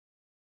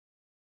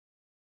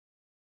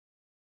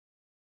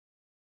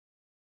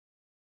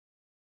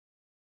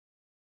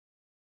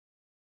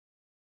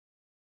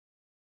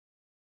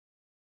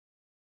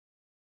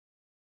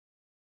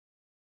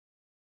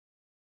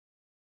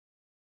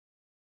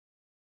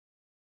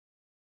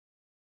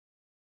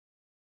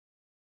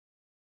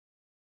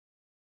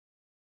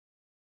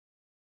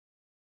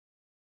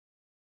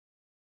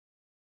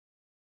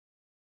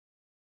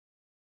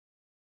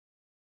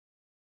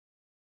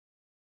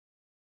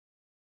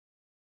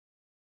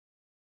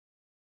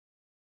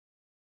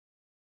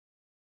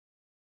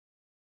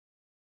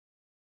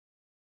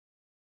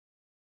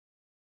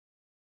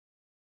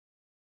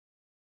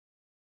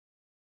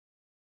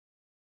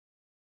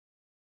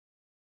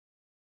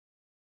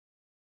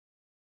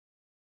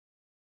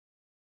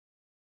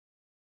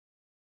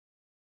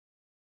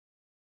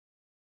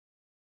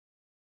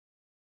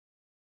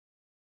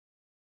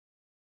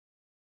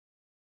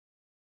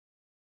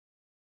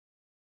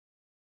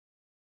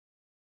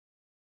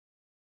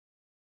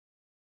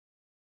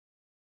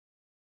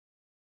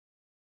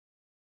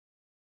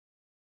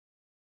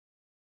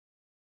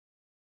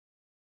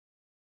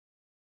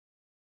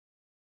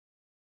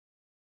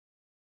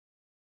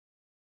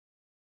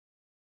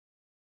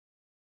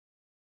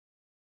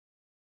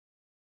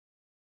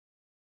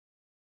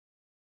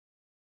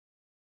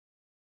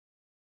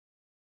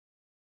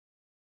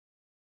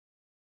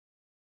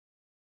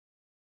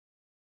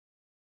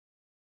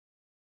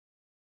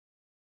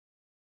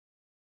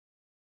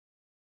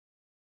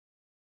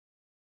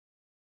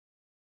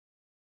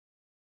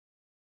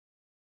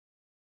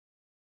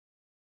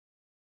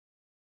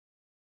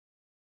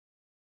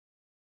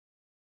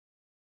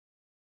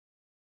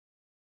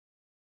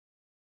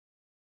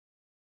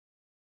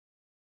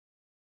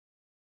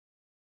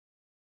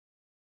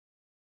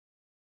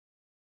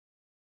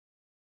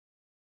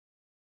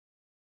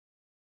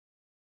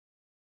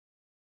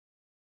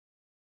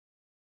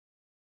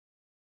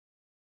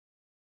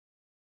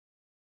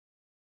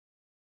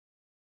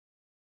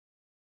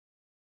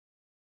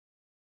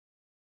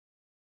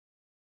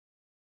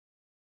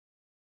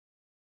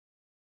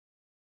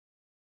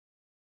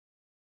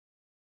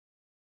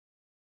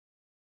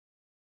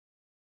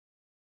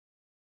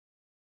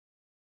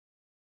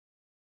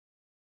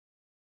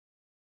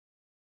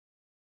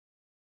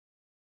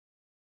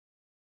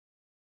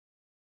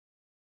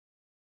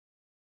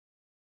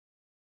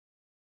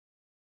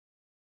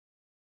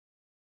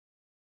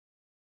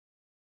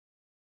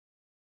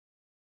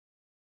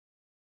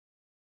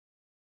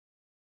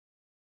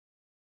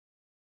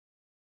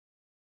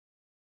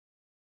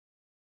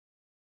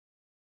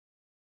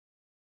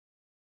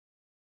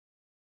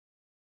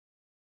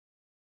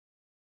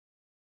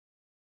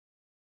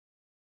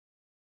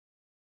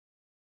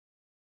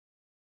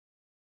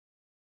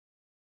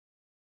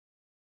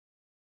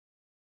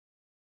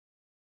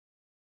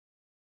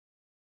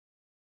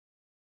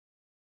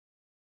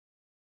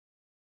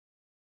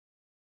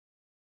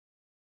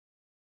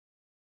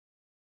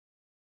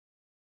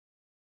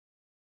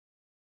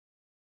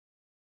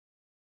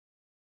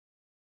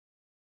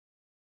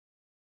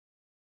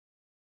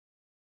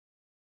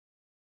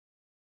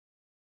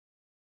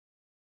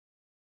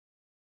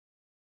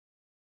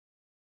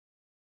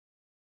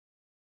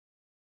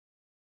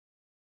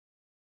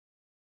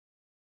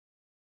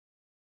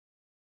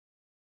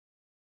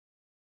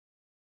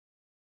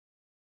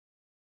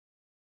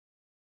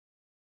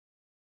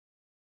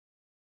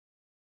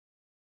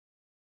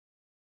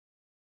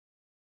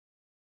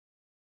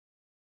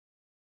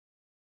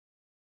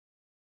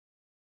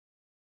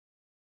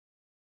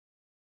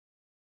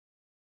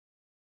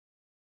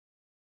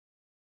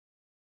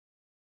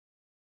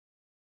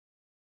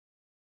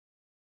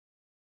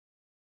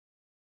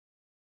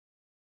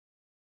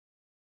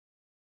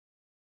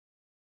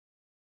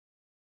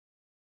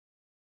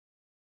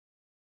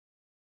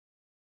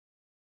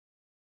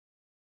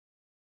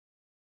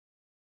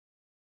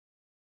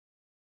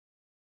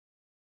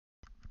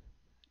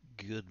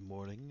Good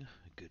morning,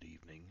 good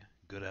evening,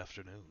 good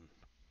afternoon.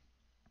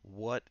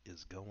 What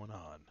is going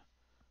on?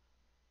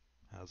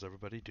 How's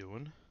everybody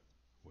doing?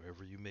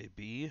 Wherever you may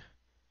be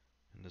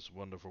in this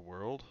wonderful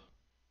world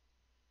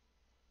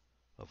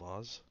of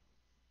Oz.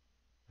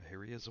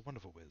 Here he is, a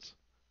wonderful whiz.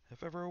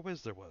 If ever a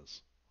whiz there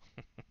was.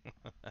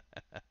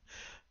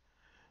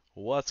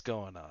 What's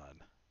going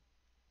on?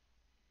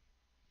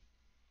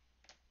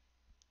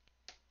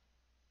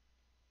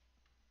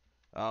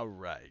 All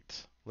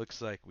right.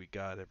 Looks like we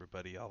got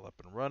everybody all up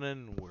and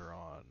running. We're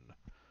on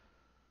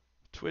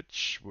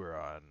Twitch, we're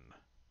on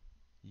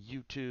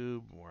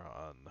YouTube, we're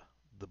on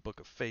the Book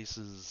of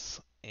Faces,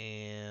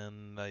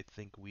 and I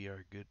think we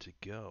are good to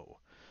go.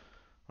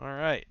 All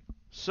right.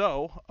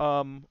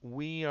 So,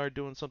 we are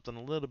doing something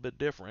a little bit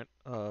different,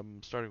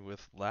 starting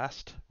with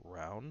last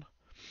round.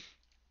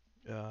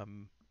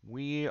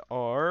 We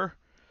are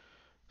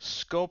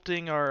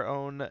sculpting our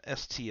own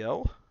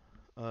STL,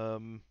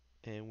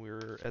 and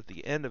we're at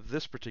the end of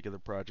this particular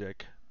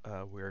project.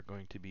 We're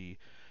going to be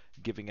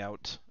giving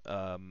out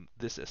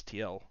this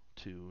STL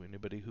to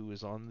anybody who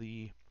is on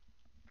the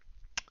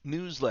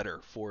newsletter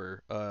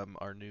for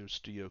our new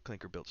studio,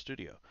 Clinker Built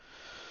Studio.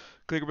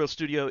 Clinker Built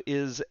Studio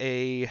is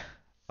a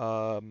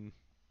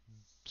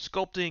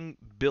sculpting,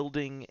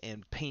 building,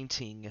 and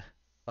painting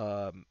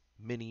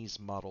minis,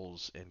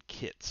 models, and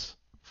kits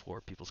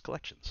for people's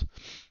collections.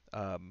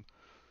 So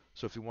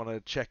if you want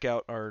to check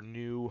out our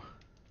new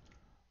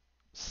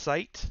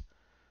site,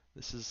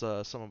 this is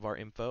some of our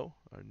info,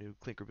 our new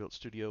Clinker Built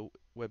Studio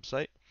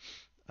website.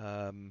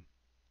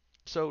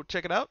 So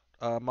check it out.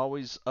 I'm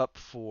always up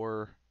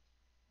for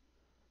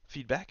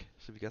feedback.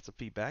 So if you got some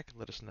feedback,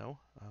 let us know.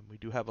 We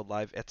do have a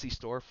live Etsy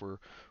store for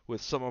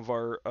with some of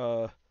our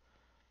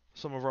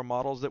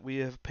models that we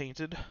have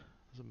painted.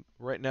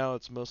 Right now,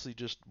 it's mostly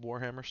just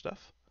Warhammer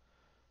stuff,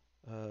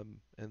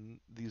 and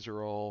these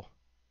are all.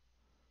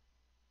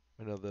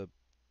 I know the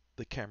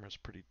camera's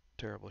pretty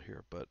terrible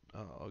here, but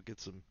I'll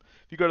get some.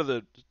 If you go to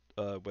the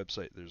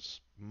website,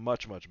 there's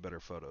much better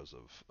photos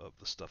of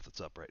the stuff that's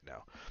up right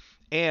now,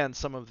 and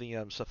some of the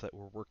stuff that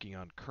we're working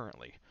on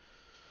currently.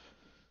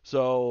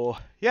 So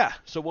yeah,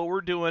 so what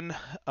we're doing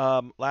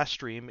last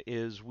stream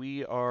is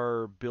we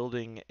are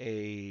building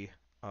a.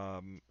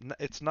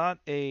 It's not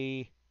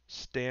a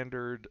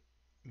standard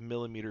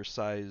millimeter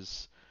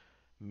size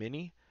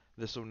mini.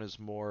 This one is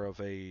more of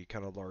a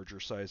kind of larger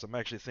size. I'm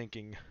actually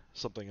thinking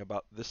something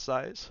about this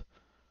size,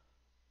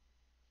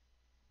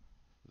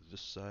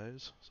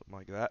 something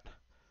like that.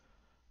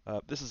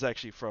 This is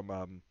actually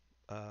from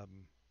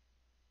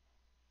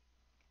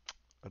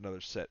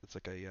another set. It's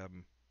like a I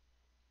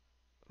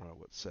don't know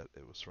what set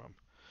it was from.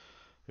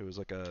 It was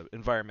like a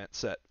environment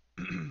set.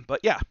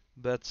 But yeah,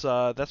 that's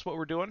what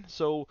we're doing.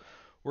 So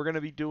we're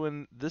gonna be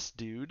doing this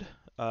dude.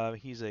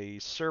 He's a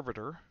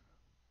servitor.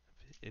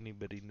 If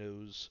anybody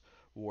knows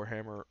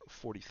Warhammer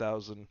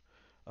 40,000,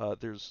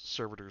 there's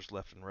servitors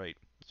left and right.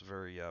 It's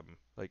very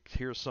like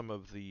here's some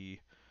of the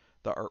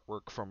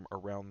artwork from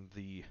around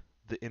the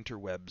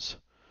interwebs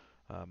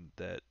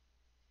that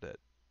that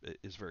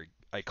is very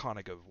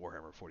iconic of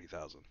Warhammer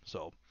 40,000.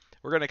 So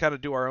we're going to kind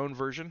of do our own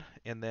version,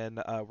 and then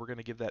we're going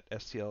to give that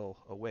STL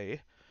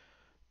away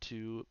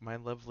to my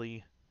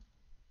lovely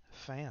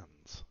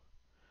fans,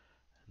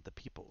 the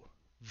people,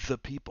 the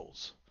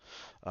peoples.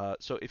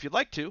 So if you'd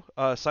like to,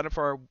 sign up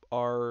for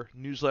our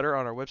newsletter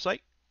on our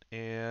website,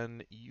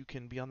 and you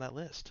can be on that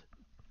list.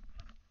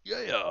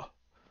 Yeah.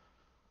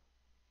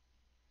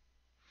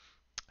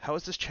 How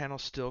is this channel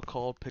still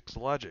called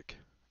Pixelogic?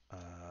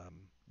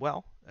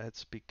 Well,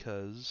 that's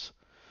because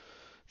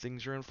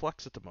things are in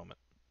flux at the moment.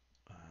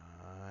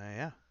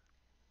 Yeah.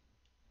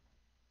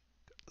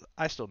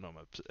 I still know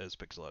them as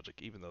Pixelogic,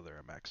 even though they're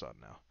a Maxon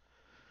now.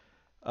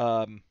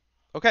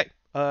 Okay,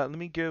 let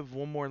me give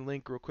one more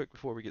link real quick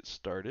before we get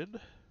started.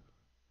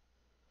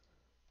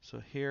 So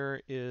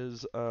here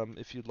is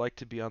if you'd like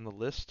to be on the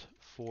list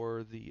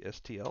for the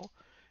STL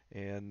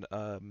and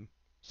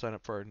sign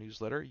up for our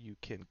newsletter, you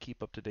can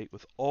keep up to date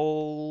with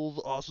all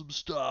the awesome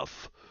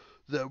stuff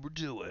that we're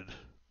doing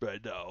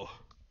right now.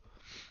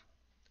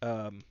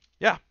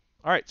 Yeah.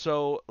 All right.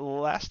 So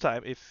last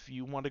time, if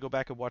you want to go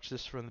back and watch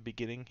this from the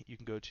beginning, you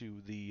can go to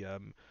the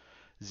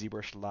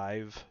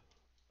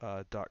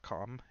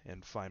ZBrushLive.com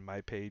and find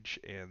my page,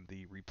 and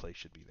the replay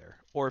should be there.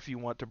 Or if you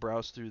want to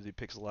browse through the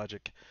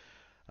Pixelogic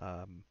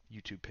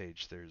YouTube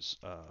page, there's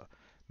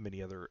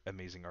many other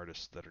amazing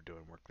artists that are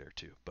doing work there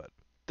too. But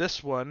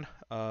this one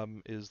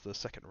is the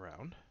second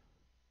round.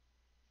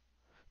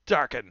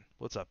 Darken,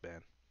 what's up,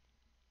 man?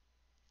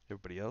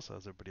 Everybody else,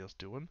 how's everybody else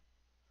doing?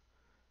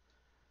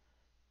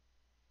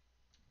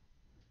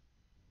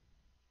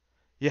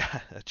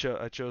 Yeah, I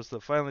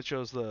finally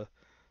chose the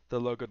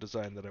logo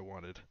design that I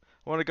wanted.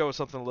 I want to go with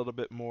something a little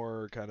bit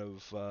more kind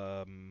of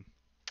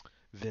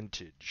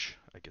vintage,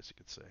 I guess you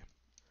could say.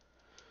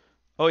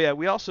 Oh yeah,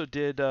 we also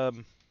did.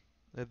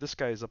 This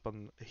guy is up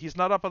on. He's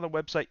not up on the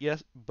website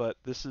yet, but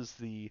this is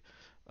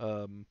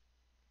um,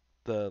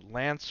 the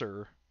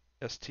Lancer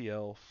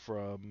STL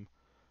from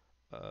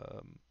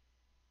um,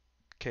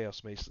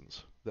 Chaos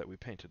Masons that we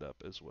painted up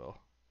as well.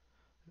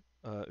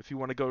 If you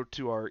want to go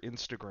to our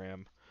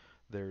Instagram,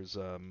 there's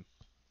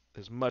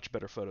much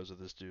better photos of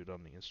this dude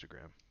on the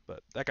Instagram.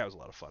 But that guy was a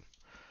lot of fun.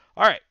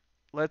 All right,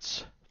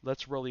 let's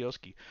roll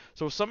Yoski.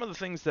 So some of the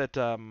things that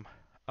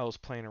I was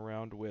playing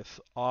around with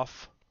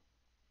off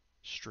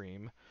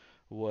stream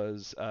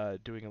was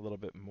doing a little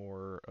bit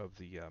more of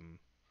the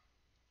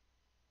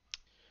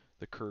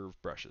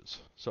curve brushes.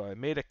 So I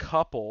made a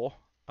couple,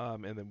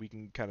 and then we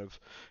can kind of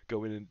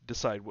go in and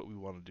decide what we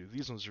want to do.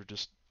 These ones are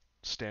just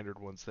standard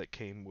ones that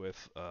came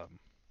with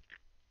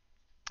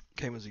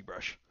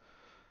ZBrush.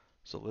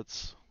 So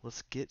let's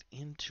get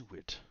into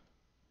it.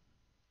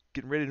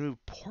 Getting ready to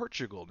move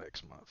Portugal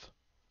next month.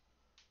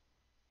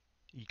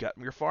 You got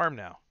your farm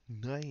now.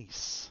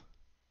 Nice.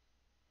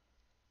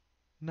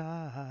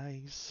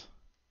 Nice.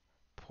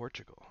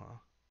 Portugal, huh?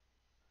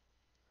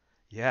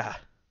 Yeah.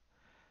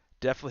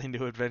 Definitely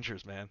new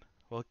adventures, man.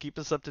 Well, keep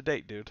us up to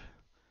date, dude.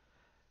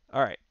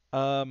 All right.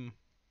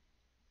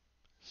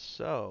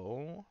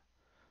 So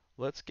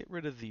let's get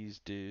rid of these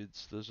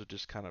dudes. Those are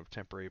just kind of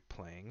temporary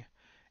playing.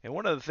 And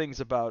one of these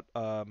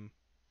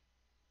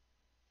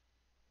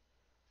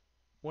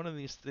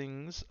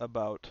things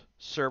about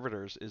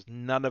servitors is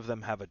none of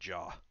them have a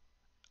jaw.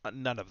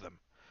 None of them.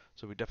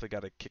 So we definitely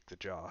got to kick the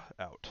jaw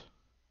out.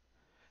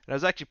 And I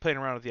was actually playing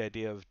around with the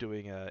idea of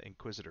doing a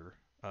Inquisitor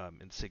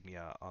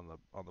insignia on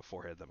the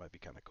forehead. That might be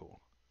kind of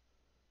cool.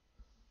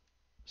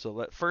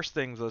 So first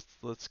things,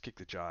 let's kick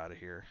the jaw out of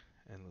here,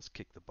 and let's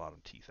kick the bottom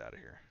teeth out of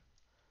here.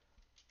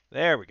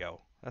 There we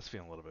go. That's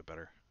feeling a little bit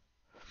better.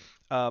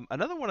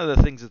 Another one of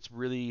the things that's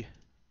really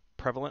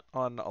prevalent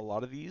on a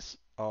lot of these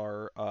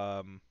are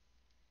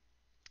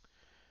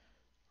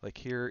like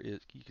here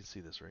is you can see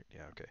this right?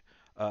 Yeah,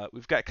 okay.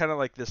 We've got kind of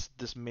like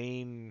this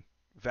main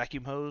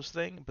vacuum hose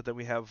thing, but then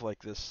we have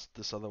like this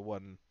other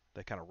one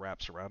that kind of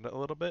wraps around it a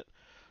little bit.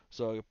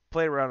 So I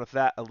play around with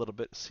that a little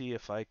bit, see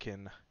if I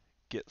can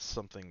get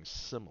something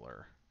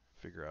similar,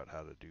 figure out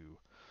how to do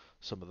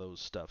some of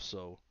those stuff.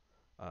 So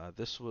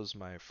this was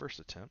my first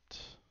attempt.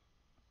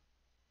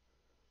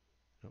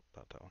 Nope,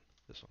 not that one.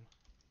 This one,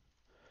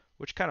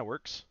 which kind of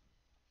works.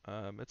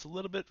 It's a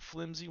little bit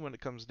flimsy when it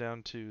comes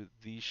down to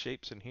these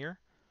shapes in here,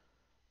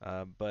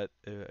 but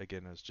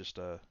again, it's just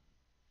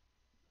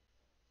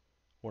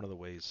one of the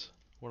ways,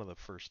 one of the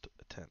first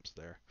attempts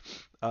there.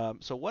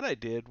 So what I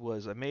did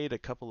was I made a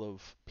couple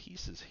of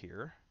pieces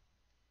here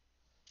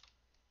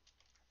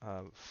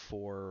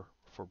for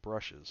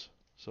brushes.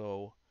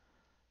 So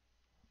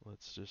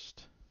let's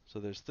just so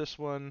there's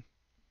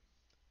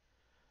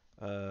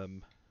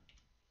um,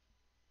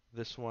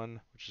 this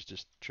one which is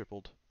just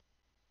tripled.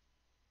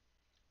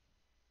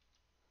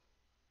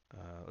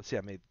 Let's see,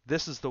 I made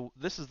this is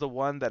the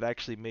one that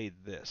actually made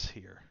this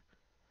here.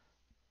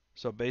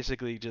 So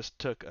basically, just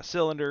took a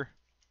cylinder,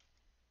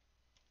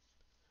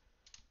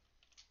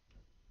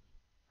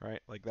 right,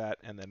 like that,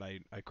 and then I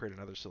create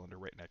another cylinder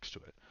right next to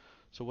it.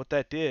 So what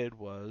that did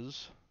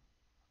was,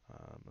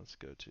 let's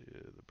go to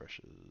the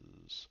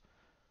brushes,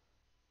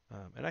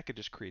 and I could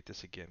just create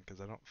this again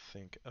because I don't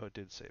think, oh, it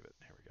did save it.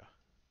 Here we go.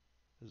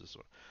 This is this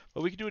one.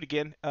 But we can do it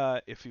again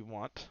if you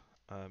want,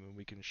 and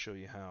we can show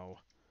you how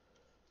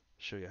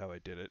I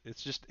did it.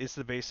 It's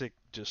the basic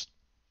just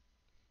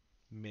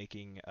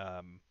making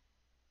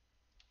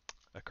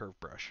a curve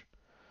brush.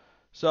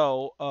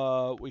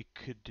 So we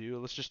could do.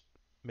 Let's just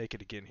make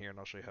it again here, and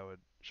I'll show you how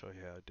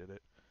I did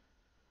it.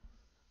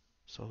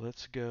 So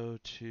let's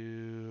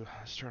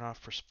turn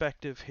off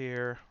perspective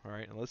here. All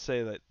right, and let's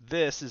say that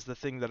this is the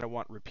thing that I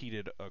want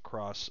repeated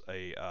across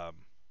a,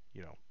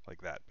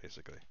 like that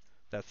basically.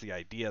 That's the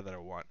idea that I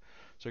want.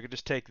 So I could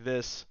just take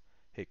this,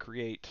 hit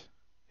create,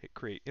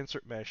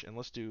 insert mesh, and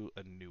let's do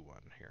a new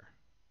one here.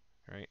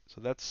 All right,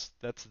 so that's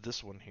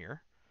this one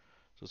here.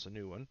 So it's a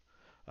new one.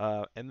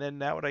 And then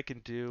now what I can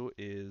do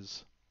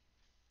is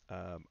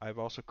I've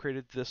also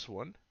created this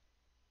one,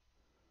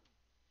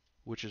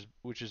 which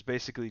is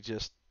basically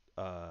just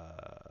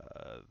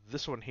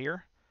this one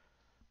here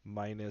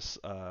minus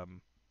a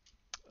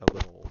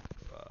little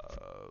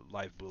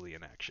live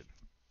boolean action.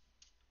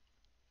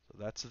 So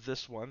that's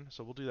this one.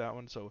 So we'll do that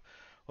one. So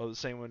we'll have the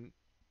same one.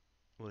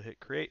 We'll hit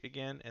create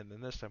again, and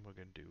then this time we're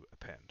going to do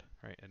append,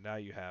 right? And now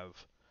you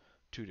have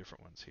two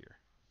different ones here,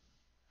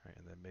 right?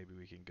 And then maybe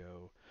we can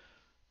go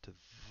to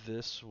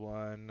this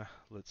one.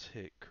 Let's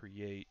hit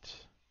create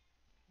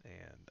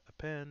and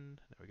append.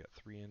 Now we got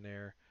 3 in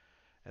there,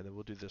 and then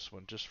we'll do this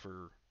one just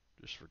for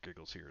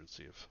giggles here and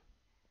see if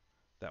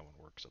that one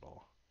works at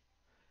all.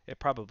 It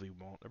probably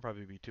won't. There'll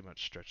probably be too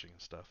much stretching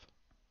and stuff.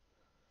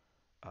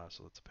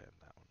 So let's append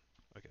that one.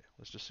 Okay,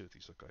 let's just see what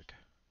these look like.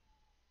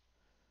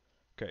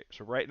 Okay,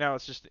 so right now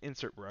it's just an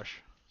insert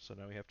brush. So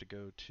now we have to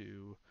go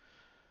to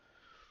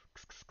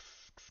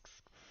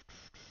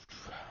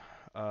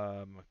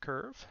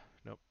curve.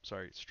 Nope,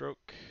 sorry,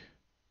 stroke,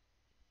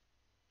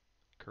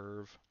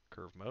 curve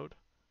mode.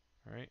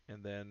 All right,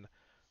 and then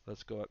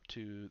let's go up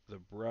to the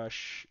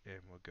brush and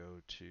we'll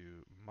go to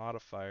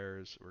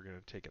modifiers. We're going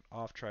to take an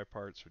off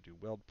triparts. We'll do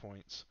weld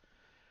points,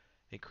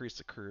 increase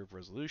the curve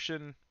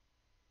resolution,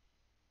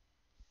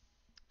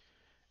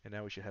 and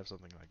now we should have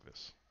something like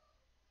this.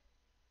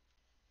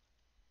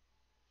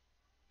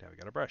 Now we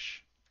got a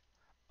brush.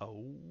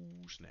 Oh,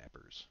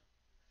 snappers.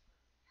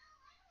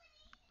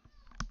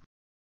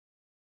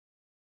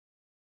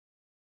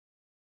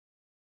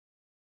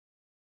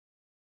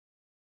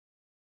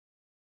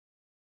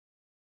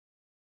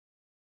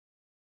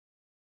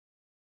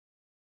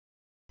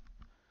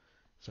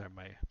 Sorry,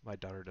 my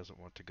daughter doesn't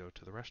want to go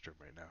to the restroom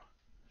right now.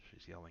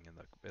 She's yelling in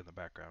the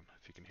background,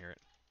 if you can hear it.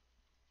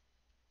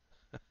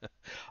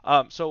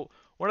 So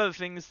one of the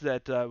things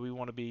that we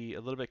want to be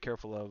a little bit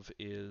careful of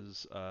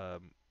is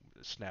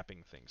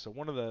snapping things. So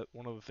one of the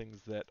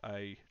things that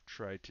I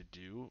try to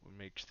do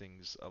makes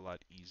things a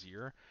lot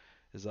easier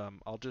is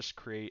I'll just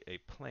create a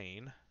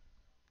plane.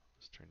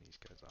 Let's turn these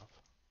guys off.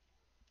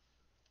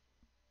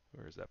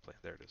 Where is that plane?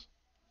 There it is.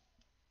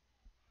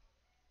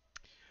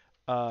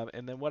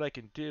 And then what I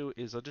can do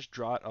is I'll just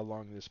draw it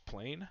along this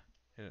plane,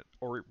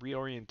 or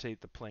reorientate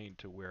the plane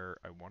to where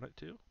I want it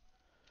to,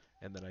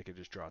 and then I can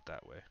just draw it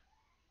that way.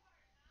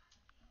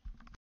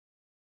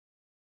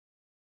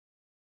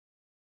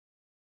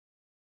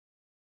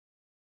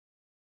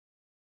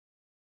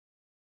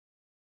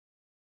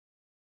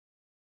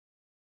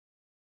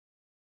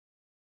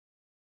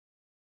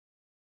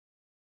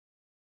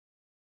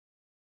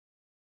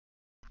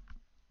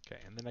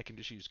 Okay, and then I can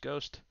just use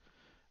Ghost,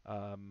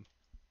 um,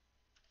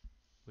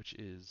 which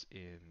is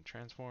in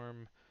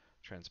Transform,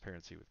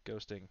 Transparency with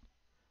Ghosting,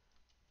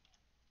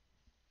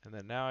 and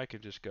then now I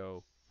can just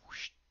go.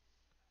 Whoosh.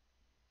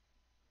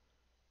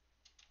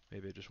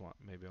 Maybe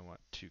I want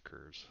two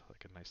curves,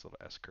 like a nice little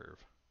S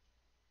curve.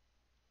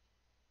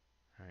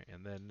 All right,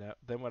 and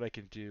then what I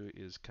can do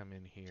is come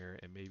in here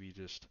and maybe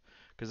just,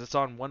 because it's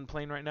on one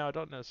plane right now, I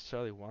don't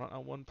necessarily want it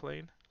on one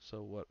plane.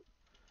 So what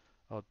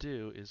I'll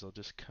do is I'll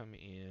just come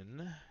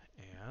in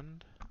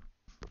and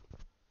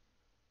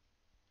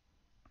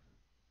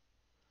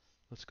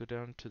let's go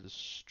down to the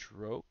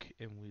stroke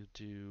and we'll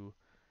do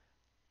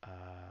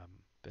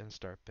bend,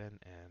 start, bend,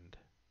 end,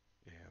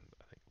 and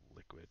I think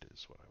liquid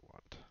is what I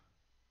want.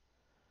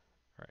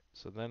 All right,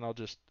 so then I'll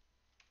just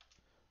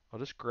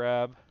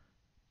grab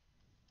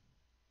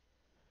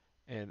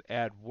and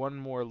add one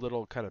more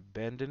little kind of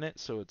bend in it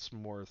so it's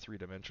more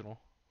three-dimensional,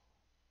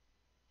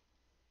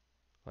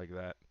 like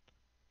that.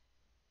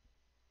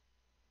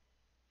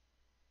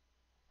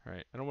 All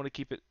right, I don't want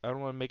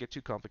to make it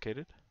too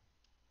complicated.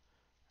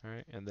 All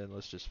right, and then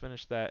let's just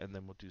finish that, and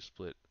then we'll do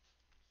split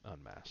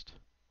unmasked.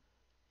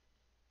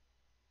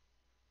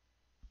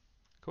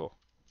 Cool.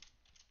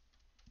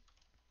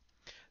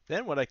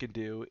 Then what I can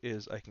do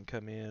is I can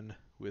come in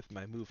with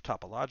my move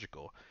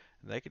topological,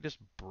 and I can just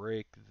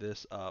break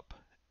this up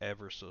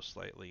ever so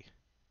slightly.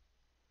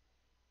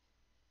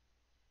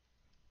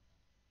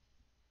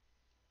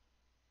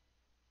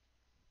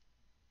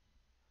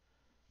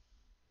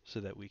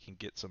 So that we can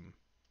get a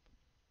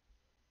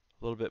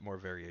little bit more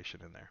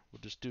variation in there.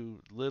 We'll just do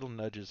little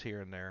nudges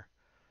here and there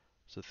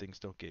so things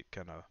don't get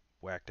kind of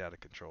whacked out of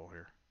control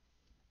here.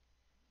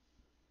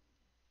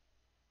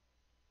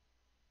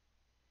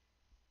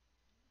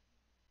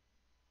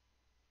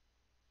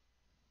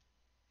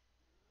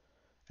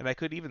 And I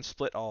could even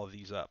split all of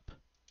these up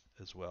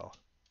as well.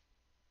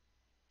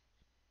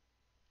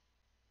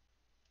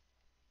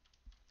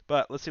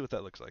 But let's see what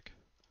that looks like.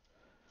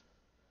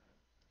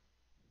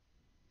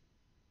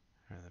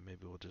 And then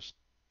maybe we'll just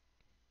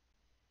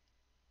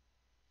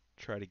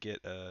try to get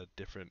a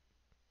different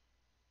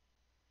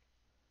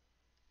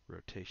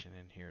rotation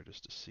in here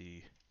just to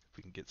see if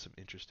we can get some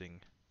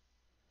interesting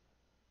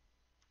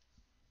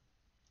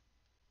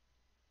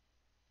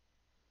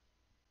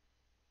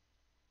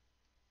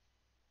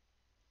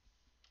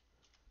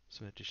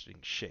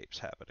shapes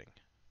happening.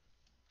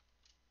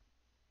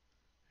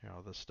 Here,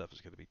 all this stuff is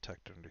going to be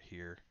tucked under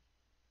here.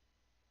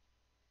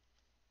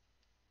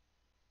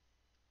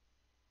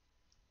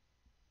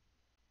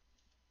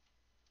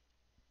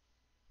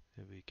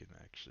 And we can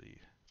actually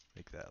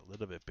make that a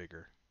little bit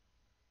bigger.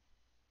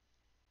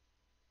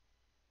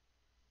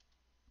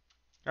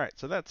 All right,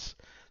 so that's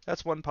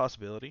one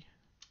possibility.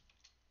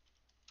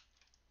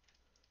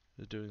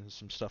 Doing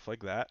some stuff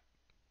like that.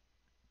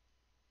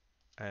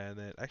 And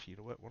then, actually, you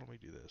know what? Why don't we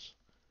do this?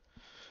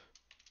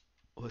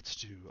 Let's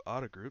do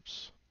auto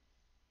groups.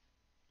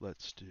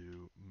 Let's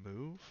do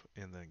move,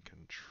 and then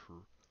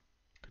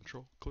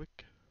control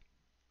click,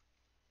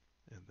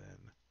 and then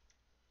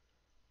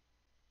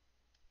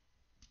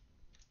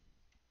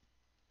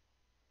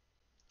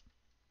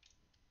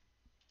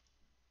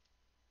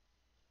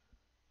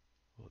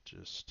we'll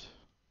just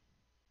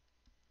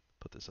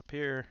put this up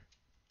here.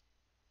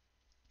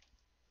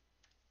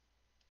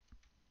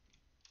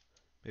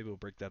 Maybe we'll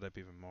break that up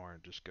even more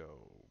and just go.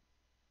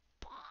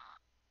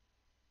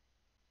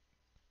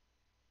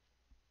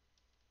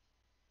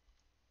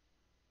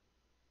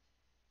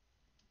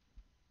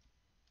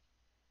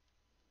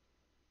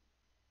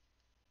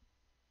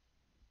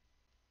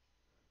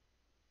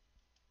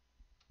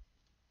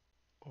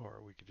 Or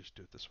we could just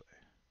do it this way.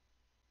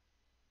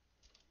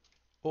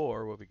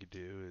 Or what we could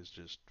do is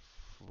just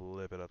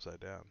flip it upside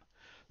down.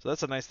 So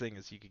that's a nice thing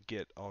is you could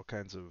get all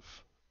kinds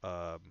of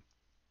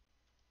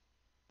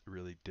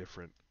really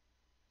different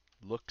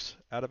looks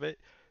out of it.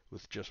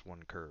 with just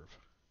one curve.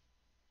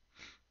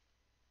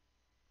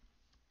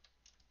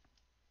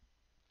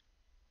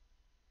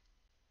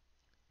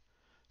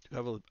 I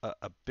have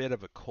a bit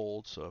of a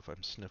cold, so if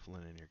I'm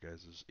sniffling in your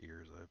guys'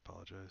 ears, I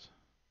apologize.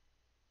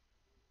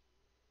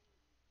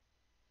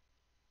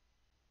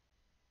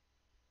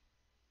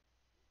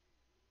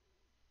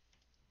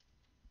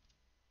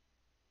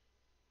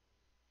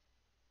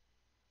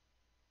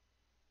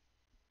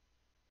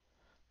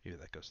 Maybe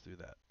that goes through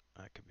that.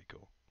 That could be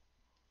cool.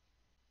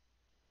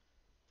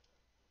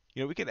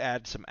 You know, we could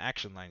add some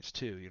action lines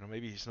too. You know,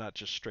 maybe he's not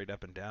just straight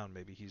up and down.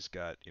 Maybe he's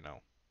got, you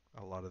know,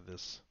 a lot of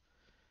this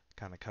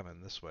kind of coming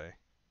this way.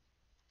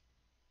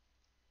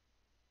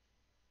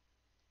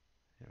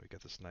 Yeah, we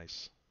got this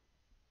nice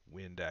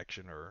wind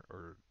action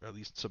or at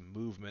least some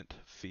movement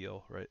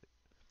feel, right?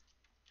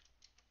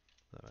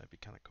 That might be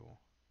kind of cool.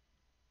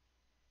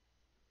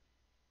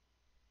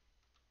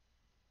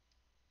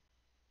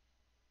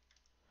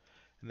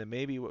 And then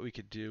maybe what we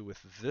could do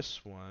with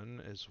this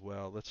one as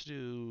well, let's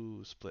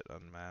do split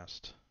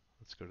unmasked.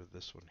 Let's go to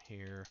this one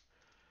here.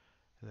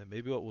 And then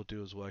maybe what we'll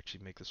do is we'll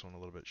actually make this one a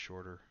little bit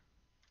shorter.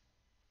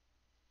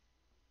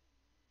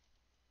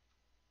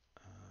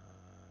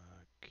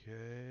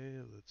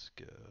 Okay, let's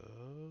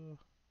go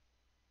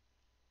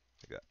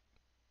like that.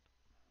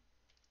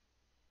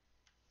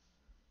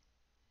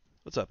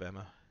 What's up,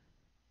 Emma?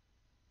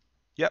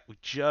 Yep, we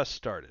just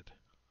started.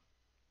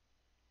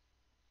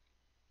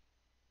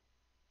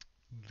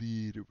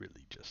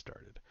 Literally just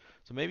started.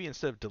 So maybe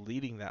instead of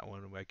deleting that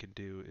one, what I can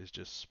do is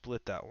just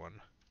split that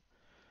one,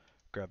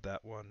 grab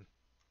that one,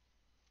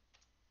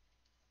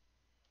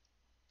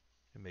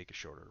 and make a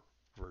shorter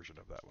version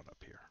of that one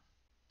up here.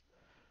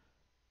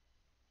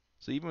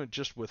 So even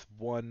just with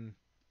one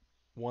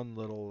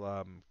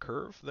little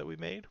curve that we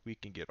made, we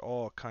can get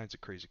all kinds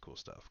of crazy cool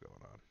stuff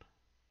going on.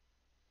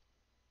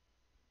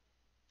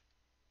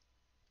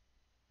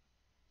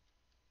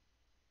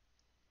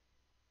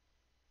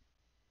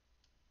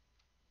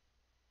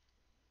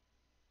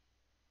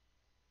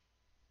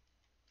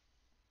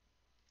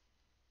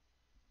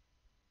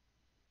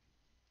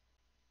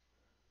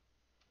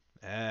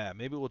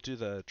 Maybe we'll do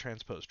the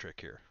transpose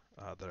trick here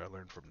that I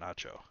learned from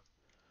Nacho.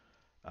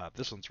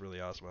 This one's really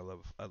awesome.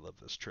 I love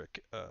this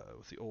trick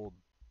with the old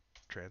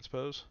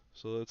transpose.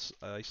 So let's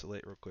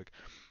isolate real quick.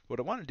 What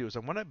I want to do is I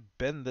want to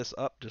bend this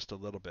up just a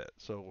little bit.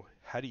 So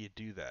how do you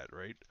do that,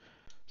 right?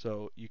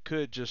 So you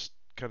could just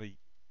kind of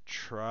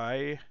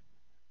try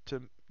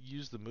to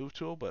use the move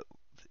tool, but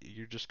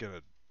you're just going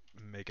to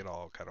make it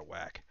all kind of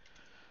whack.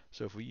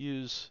 So if we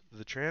use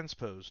the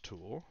transpose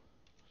tool,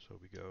 so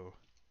we go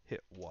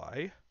hit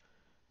Y,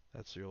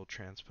 that's the old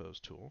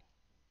transpose tool.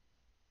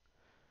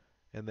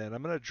 And then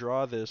I'm going to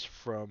draw this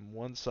from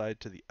one side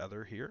to the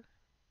other here.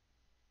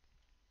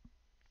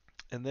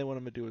 And then what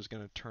I'm going to do is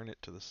going to turn it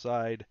to the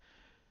side.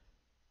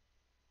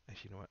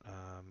 Actually, you know what?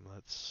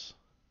 Let's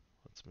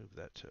move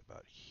that to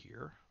about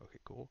here. Okay,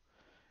 cool.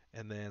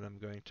 And then I'm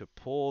going to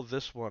pull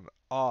this one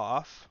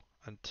off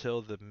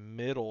until the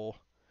middle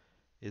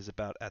is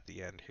about at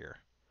the end here.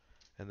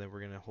 And then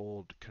we're going to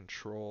hold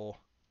control.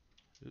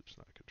 Oops,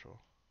 not control.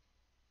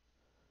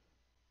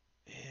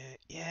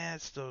 Yeah,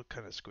 it still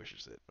kind of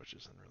squishes it, which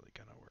isn't really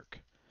going to work.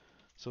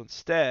 So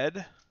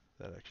instead,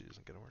 that actually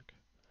isn't going to work.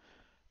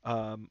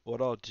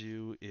 What I'll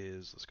do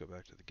is, let's go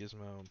back to the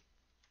gizmo.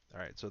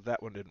 Alright, so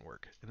that one didn't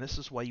work. And this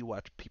is why you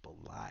watch people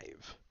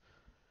live.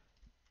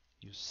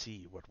 You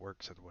see what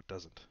works and what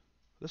doesn't.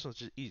 This one's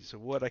just easy. So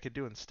what I could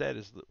do instead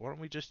is, why don't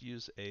we just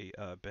use a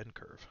bend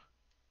curve?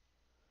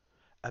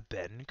 A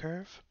bend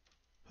curve?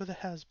 Who the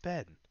hell's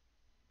Ben?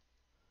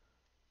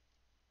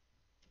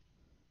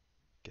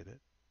 Get it?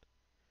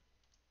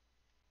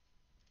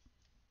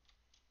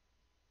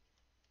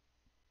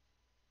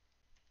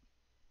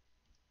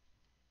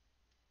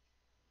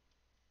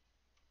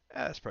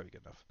 That's probably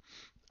good enough.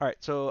 Alright,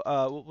 so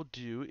what we'll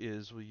do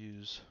is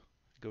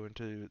go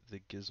into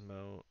the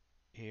gizmo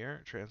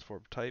here.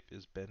 Transform type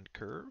is bend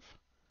curve.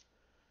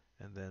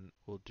 And then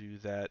we'll do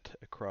that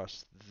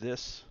across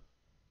this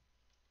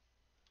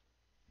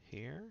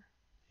here.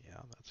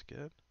 Yeah, that's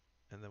good.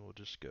 And then we'll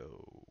just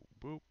go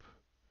boop.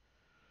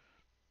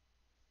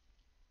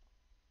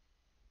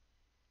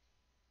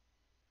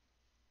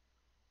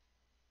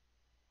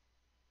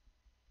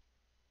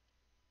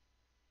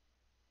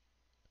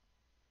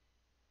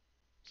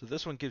 So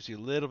this one gives you a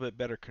little bit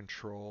better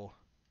control.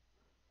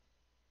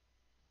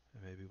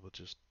 And maybe we'll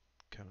just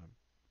kind of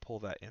pull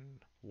that in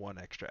one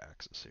extra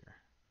axis here.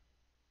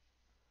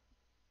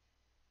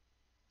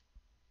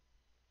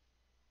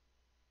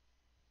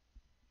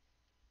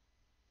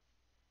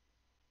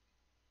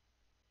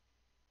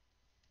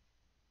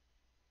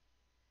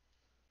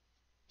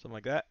 Something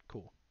like that.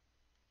 Cool.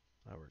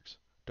 That works.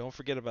 Don't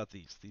forget about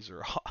these. These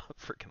are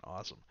freaking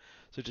awesome.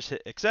 So just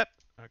hit accept.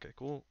 Okay,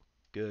 cool.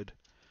 Good.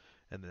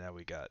 And then now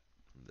we got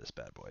this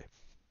bad boy.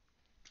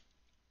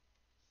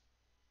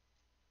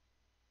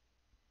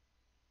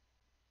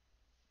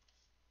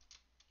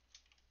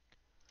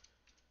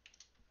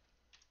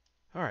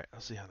 All right,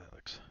 I'll see how that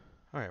looks.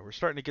 All right, we're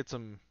starting to get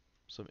some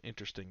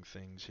interesting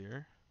things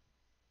here.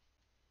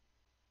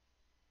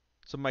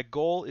 So my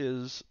goal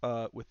is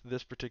with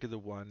this particular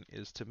one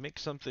is to make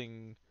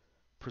something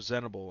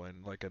presentable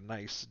and like a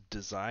nice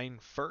design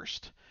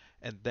first,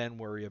 and then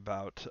worry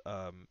about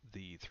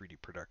the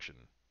 3D production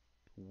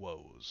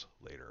woes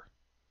later.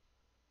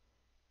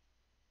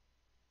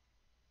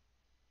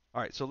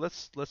 All right, so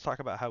let's talk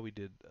about how we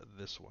did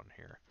this one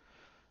here.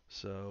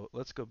 So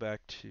let's go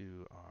back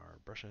to our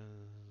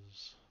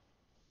brushes,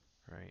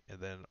 right? And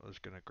then I was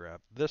going to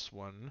grab this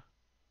one.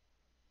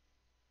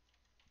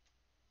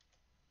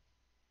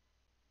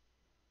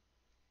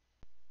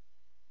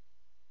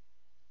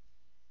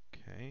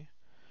 Okay,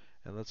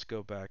 and let's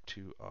go back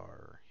to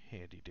our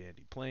handy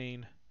dandy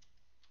plane.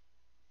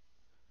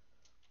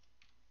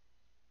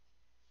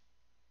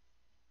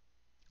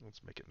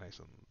 Let's make it nice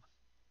and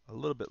a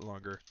little bit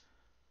longer.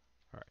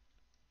 All right,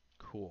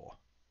 cool.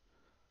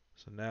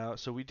 So now,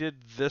 so we did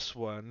this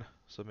one,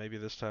 so maybe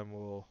this time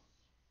we'll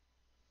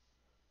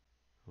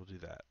do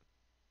that.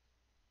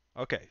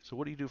 Okay, so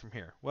what do you do from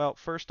here? Well,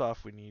 first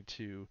off, we need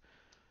to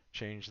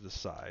change the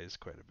size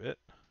quite a bit.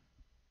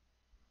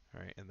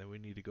 All right, and then we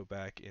need to go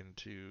back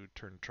into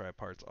turn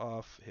triparts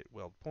off, hit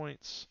weld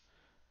points.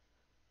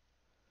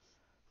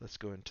 Let's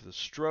go into the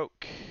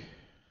stroke.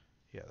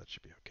 Yeah, that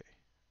should be okay.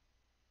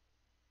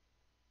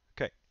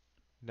 Okay,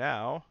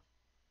 now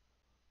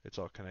it's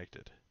all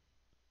connected.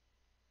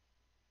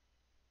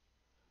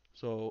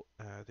 So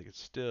I think it's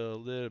still a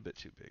little bit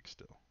too big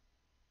still.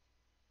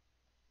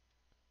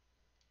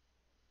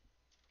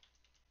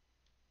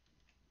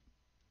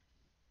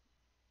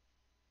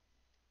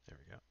 There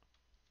we go.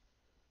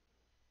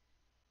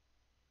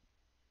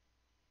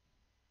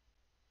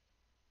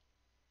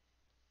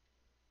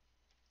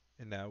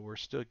 And now we're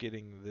still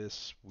getting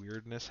this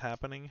weirdness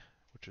happening,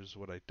 which is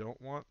what I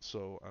don't want.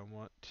 So I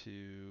want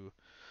to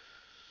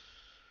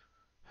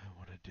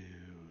do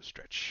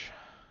stretch.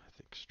 I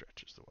think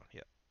stretch is the one.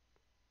 Yeah.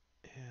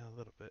 Yeah, a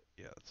little bit.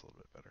 Yeah, that's a little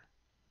bit better.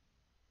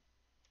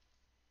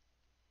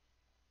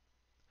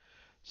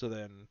 So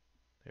then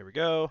there we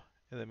go.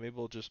 And then maybe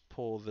we'll just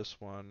pull this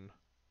one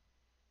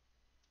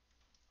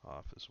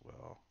off as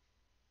well.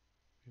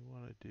 We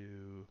want to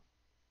do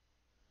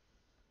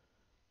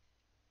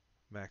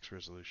max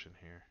resolution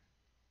here.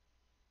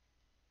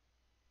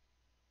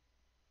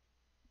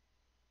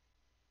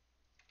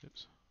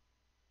 Oops.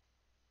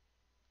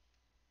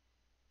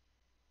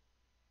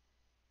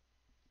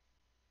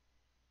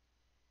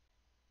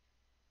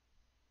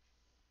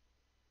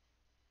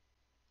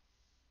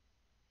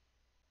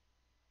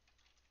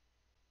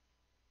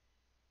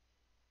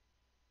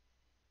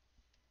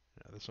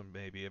 Now, this one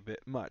may be a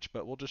bit much,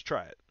 but we'll just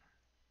try it.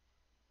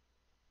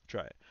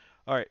 Try it.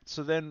 All right.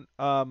 So then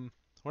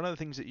one of the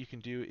things that you can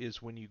do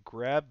is when you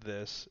grab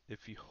this,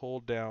 if you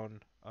hold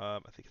down, I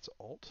think it's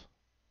Alt.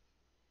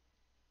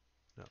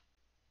 No.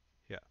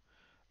 Yeah.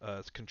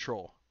 It's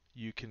Control.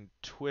 You can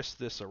twist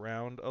this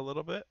around a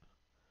little bit.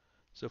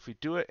 So if we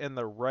do it in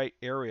the right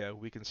area,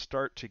 we can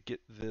start to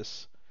get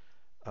this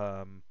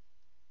um,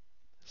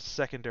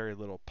 secondary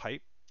little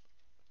pipe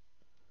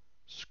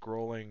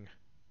scrolling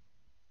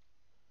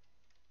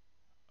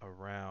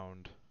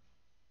around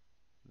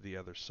the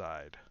other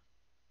side.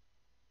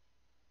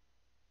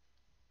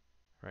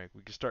 Right?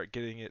 We can start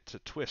getting it to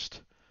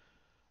twist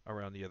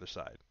around the other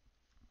side.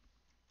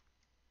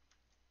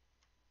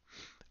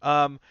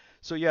 Um,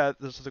 so yeah,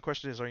 so the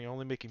question is, are you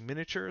only making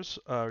miniatures?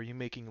 Are you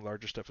making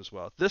larger stuff as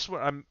well? This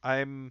one,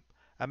 I'm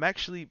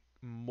actually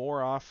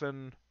more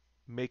often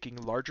making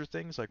larger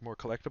things, like more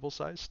collectible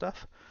size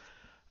stuff,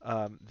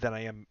 than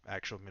I am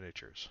actual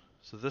miniatures.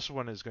 So this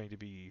one is going to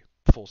be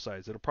full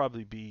size. It'll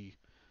probably be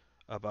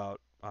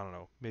about, I don't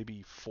know,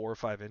 maybe 4 or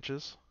 5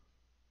 inches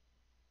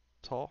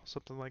tall,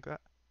 something like that.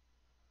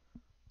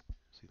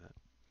 See that?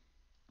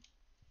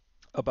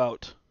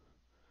 About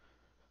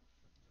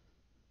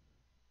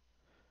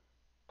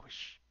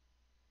quish,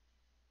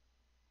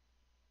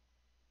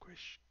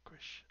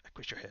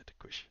 quish your head,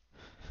 quish.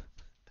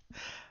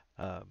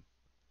 Um,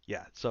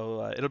 yeah,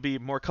 so it'll be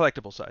more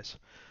collectible size.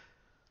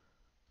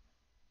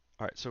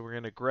 All right, so we're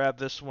going to grab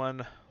this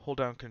one, hold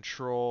down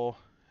Control,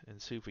 and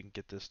see if we can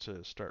get this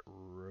to start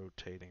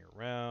rotating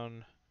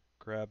around.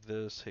 Grab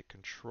this, hit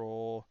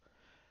Control.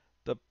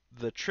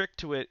 The trick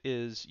to it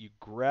is you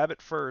grab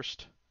it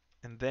first,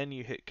 and then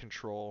you hit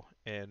Control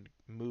and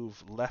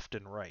move left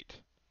and right.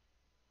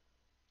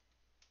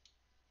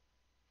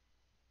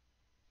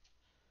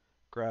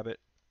 Grab it,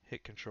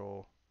 hit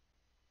Control,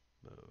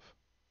 move.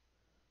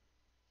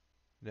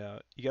 Now,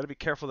 you got to be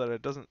careful that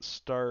it doesn't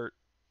start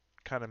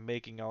kind of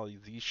making all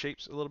of these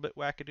shapes a little bit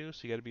wackadoo,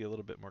 so you got to be a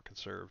little bit more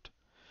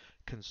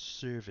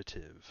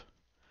conservative.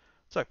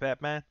 What's up,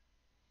 Batman?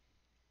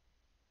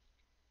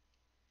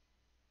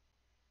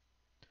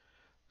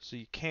 So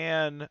you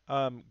can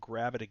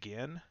grab it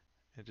again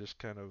and just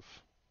kind of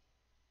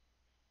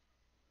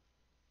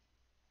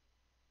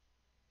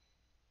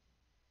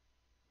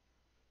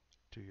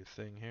do your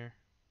thing here.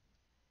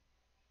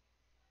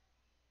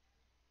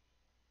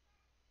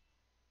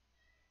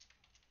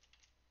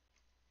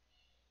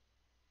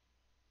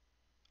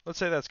 Let's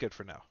say that's good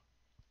for now.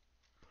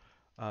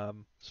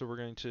 So we're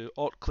going to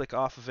alt-click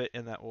off of it,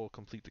 and that will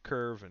complete the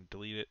curve and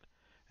delete it.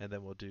 And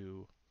then we'll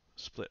do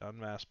split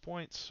unmask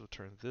points. So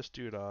turn this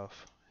dude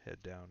off,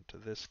 head down to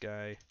this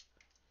guy.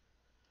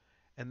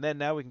 And then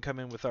now we can come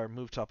in with our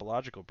move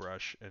topological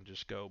brush and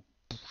just go.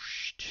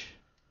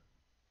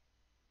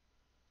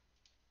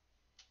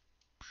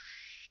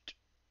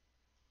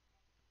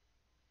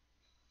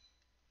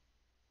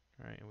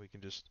 All right, and we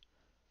can just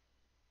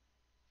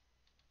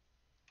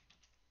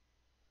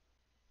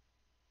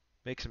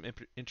make some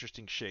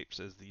interesting shapes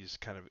as these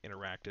kind of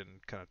interact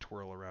and kind of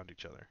twirl around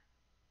each other.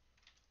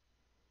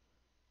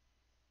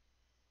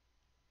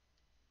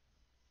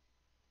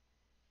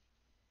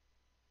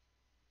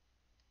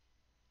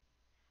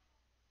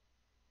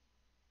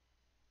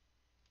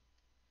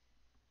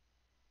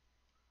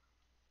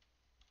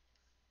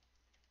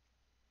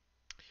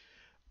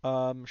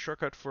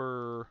 Shortcut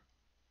for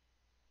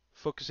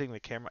focusing the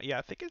camera. Yeah,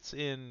 I think it's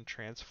in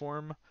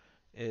transform.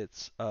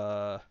 It's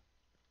where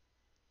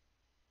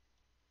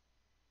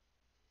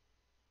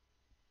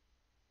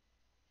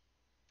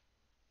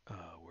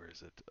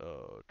is it?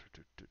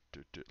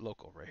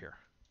 Local right here.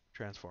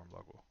 Transform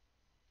local.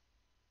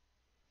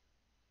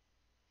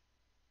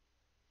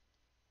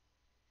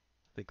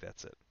 I think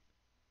that's it.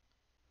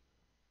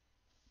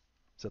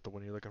 Is that the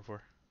one you're looking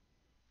for?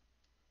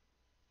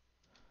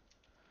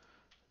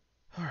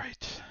 All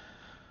right.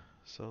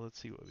 So let's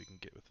see what we can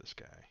get with this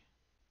guy.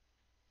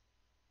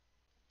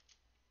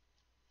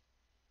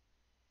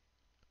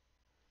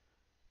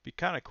 Be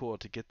kind of cool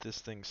to get this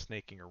thing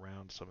snaking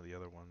around some of the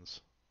other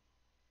ones.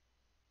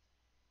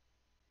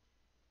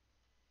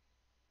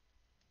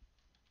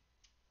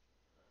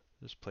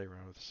 Just play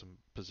around with some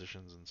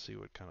positions and see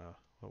what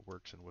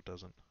works and what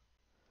doesn't.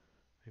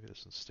 Maybe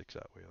this one sticks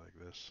out way like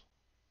this.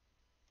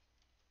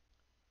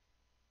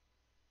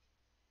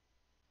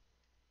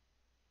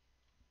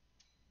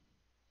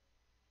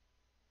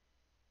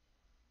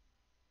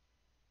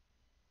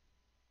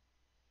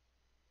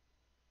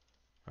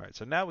 All right,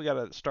 so now we got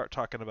to start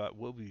talking about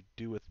what we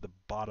do with the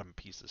bottom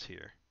pieces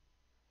here.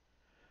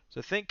 So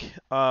I think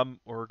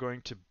we're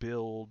going to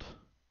build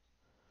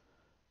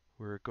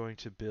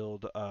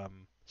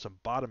some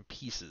bottom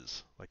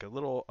pieces, like a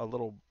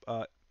little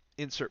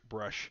insert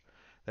brush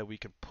that we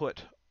can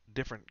put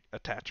different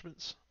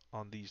attachments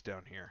on these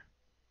down here.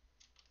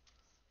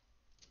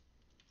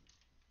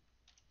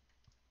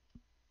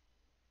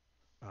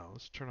 Oh,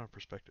 let's turn on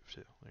perspective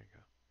too. There you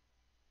go.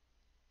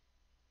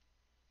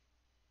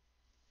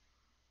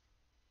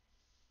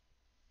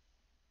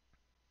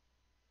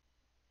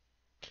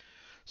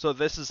 So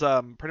this is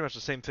pretty much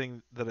the same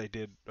thing that I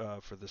did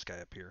for this guy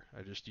up here.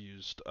 I just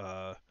used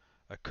a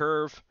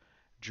curve,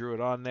 drew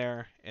it on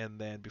there, and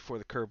then before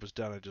the curve was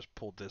done, I just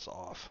pulled this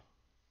off.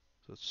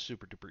 So it's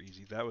super duper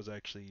easy. That was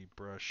actually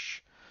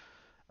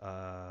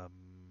um,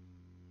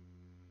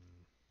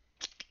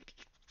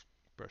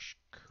 brush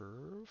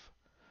curve,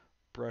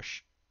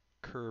 brush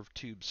curve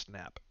tube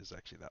snap is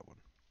actually that one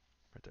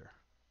right there.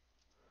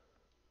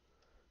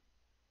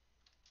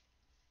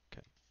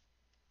 Okay.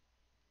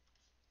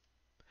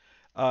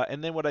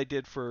 And then what I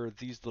did for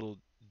these little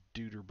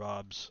duder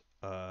bobs,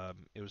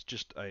 it was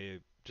just I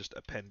just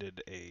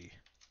appended a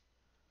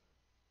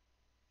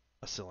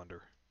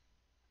cylinder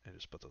and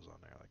just put those on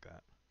there like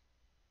that.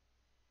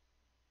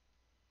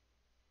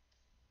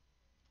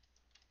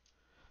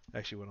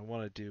 Actually, what I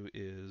want to do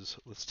is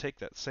let's take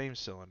that same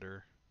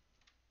cylinder.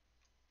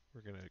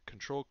 We're going to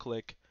control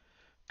click,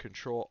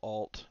 control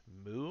alt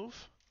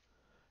move,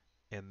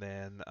 and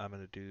then I'm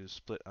going to do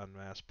split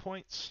unmask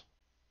points.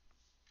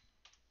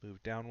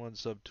 Move down one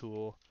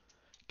subtool,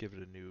 give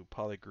it a new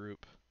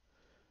polygroup,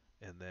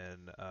 and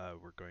then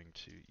we're going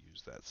to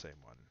use that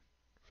same one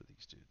for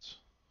these dudes.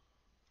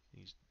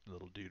 These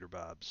little duder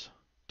bobs.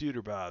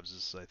 Duder bobs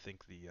is, I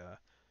think, the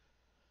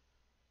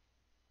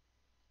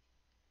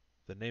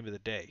name of the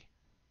day.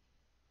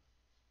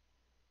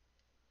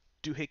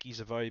 Doohickeys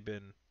have already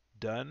been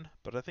done,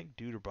 but I think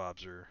duder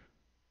bobs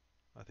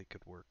I think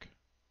could work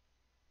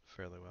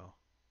fairly well.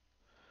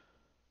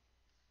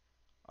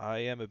 I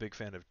am a big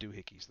fan of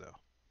doohickeys, though.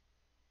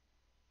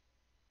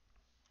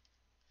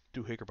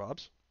 Doohicker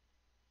bobs.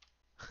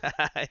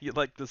 You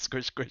like the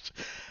squish squish?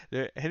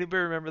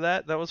 Anybody remember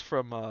that? That was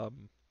from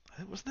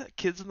wasn't that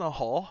Kids in the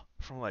Hall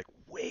from like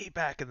way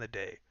back in the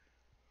day?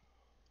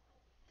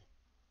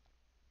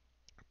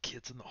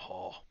 Kids in the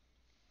Hall.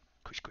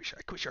 Squish squish,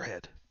 I squish your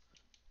head.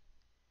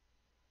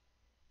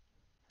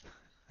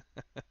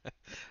 I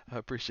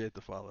appreciate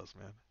the follows,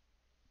 man.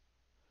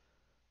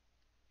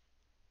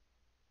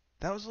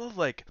 That was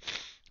like,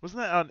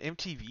 wasn't that on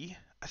MTV?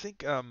 I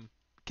think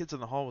Kids in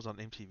the Hall was on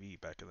MTV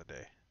back in the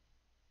day.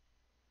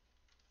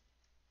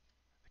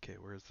 Okay,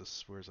 where's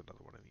this? Where's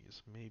another one of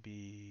these?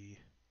 Maybe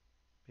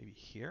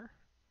here.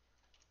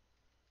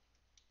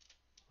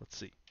 Let's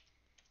see.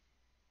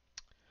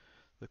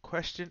 The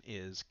question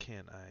is,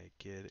 can I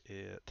get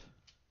it?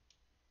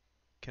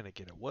 Can I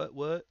get it? What?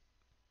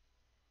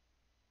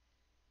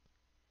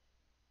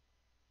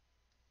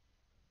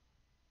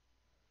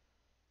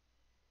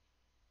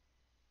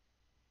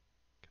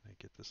 Can I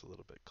get this a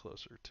little bit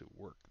closer to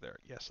work there.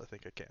 Yes, I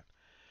think I can.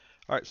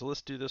 All right, so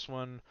let's do this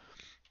one.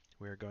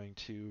 We're going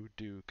to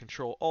do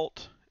Control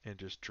Alt and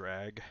just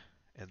drag,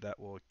 and that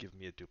will give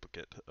me a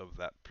duplicate of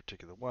that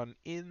particular one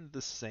in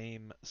the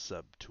same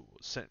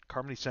subtool.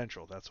 Harmony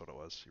Central, that's what it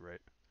was, you're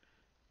right.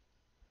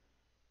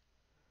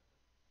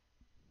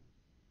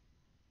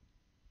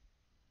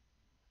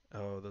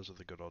 Oh, those are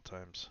the good old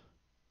times.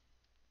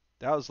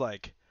 That was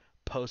like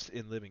post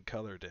in living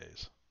color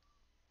days.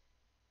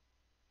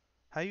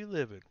 How you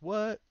living?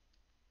 What?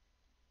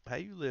 How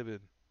you living?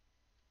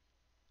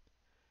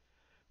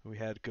 We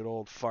had good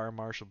old Fire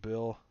Marshal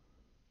Bill.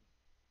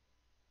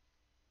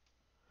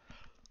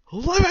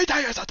 Let me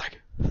tell you something.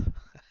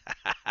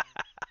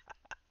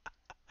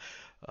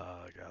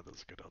 Oh god,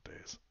 those good old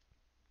days.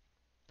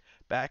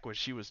 Back when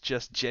she was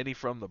just Jenny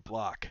from the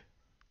block.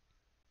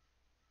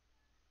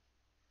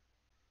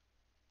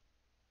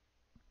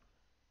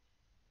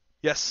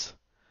 Yes.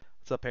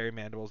 What's up, Harry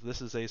Mandibles?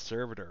 This is a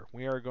servitor.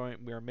 We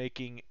are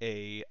making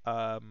a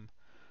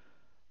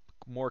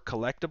more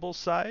collectible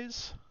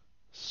size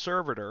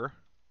servitor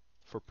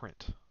for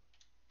print.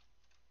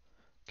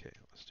 Okay,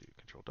 let's do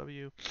Control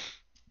W.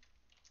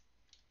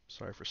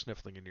 Sorry for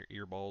sniffling in your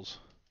earballs.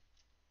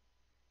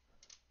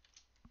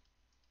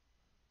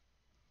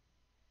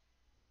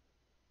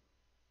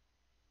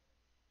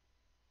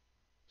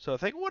 So I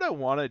think what I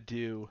want to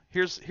do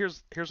here's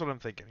what I'm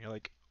thinking. You're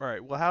like, all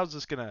right, well, how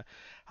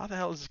the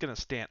hell is this gonna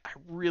stand? I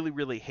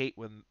really hate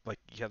when like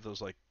you have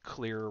those like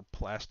clear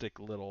plastic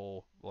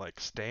little like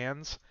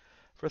stands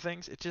for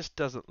things. It just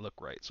doesn't look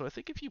right. So I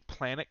think if you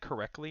plan it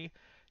correctly,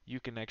 you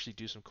can actually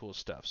do some cool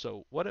stuff.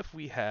 So what if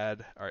we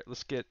had, all right,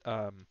 let's get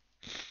a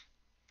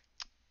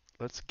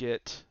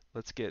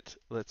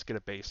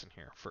base in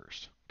here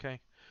first, okay?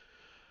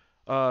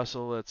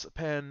 So let's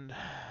append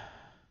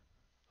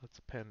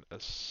a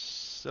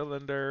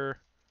cylinder.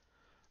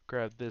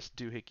 Grab this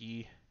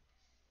doohickey.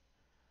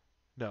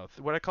 No,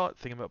 what I call it,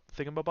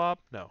 thingamabob.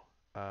 No,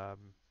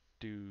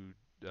 do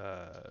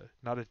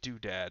not a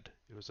doodad.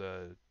 It was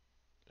a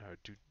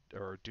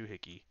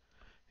doohickey.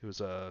 It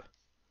was a,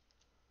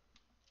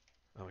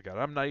 oh my god,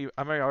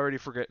 I'm already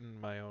forgetting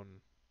my own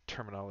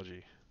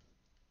terminology.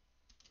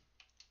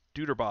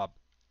 Dooderbob.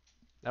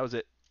 That was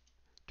it.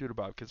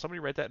 Dooderbob. Can somebody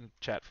write that in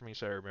chat for me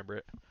so I remember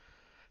it?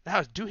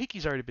 Now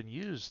doohickey's already been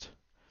used.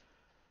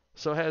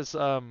 So has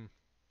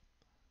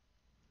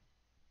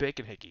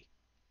bacon hickey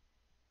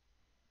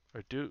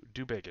or do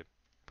bacon.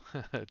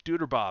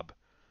 Dooderbob.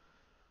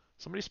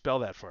 Somebody spell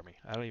that for me.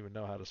 I don't even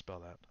know how to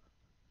spell that.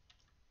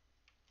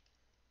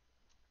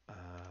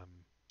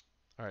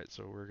 All right,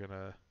 so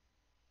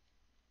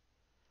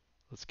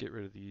let's get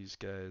rid of these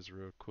guys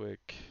real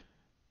quick,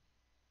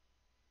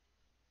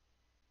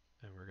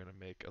 and we're gonna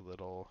make a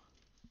little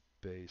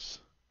base.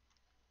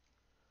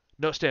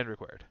 No stand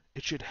required.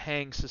 It should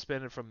hang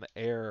suspended from the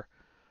air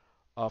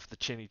off the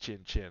chinny chin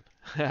chin.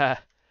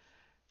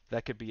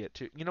 That could be it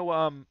too.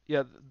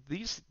 Yeah,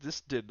 this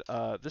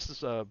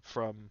is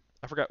from,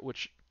 I forgot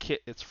which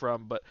kit it's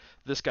from, but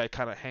this guy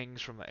kind of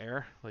hangs from the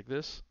air like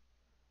this.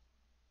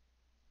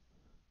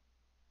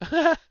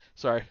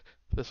 Sorry,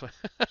 this one.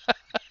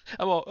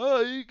 I'm all,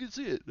 oh, you can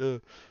see it.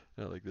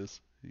 Not like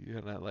this. You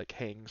kind of like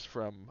hangs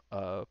from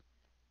a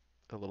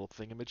little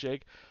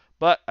thingamajig.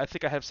 But I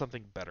think I have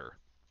something better.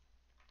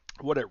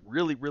 What I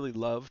really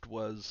loved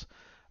was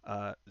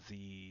uh,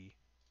 the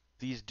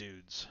these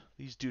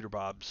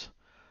duderbobs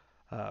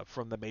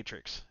from the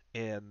Matrix,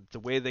 and the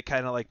way they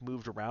kind of like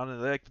moved around,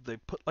 and they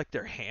put like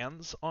their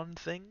hands on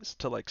things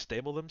to like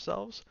stable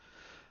themselves.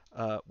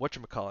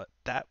 Whatchamacallit,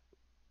 that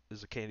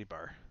is a candy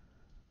bar.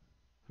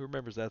 Who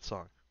remembers that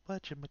song?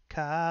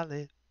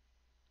 Whatchamacallit.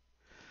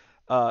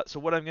 So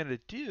what I'm gonna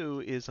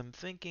do is I'm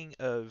thinking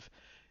of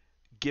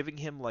giving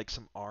him like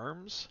some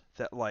arms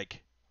that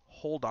like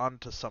hold on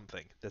to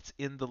something that's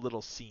in the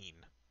little scene,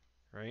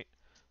 right?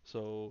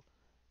 So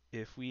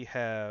if we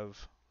have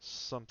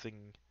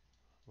something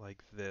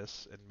like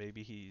this, and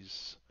maybe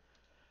he's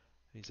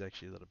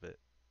actually a little bit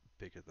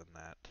bigger than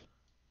that,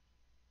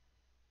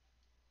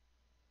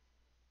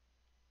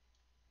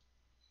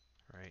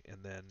 right? And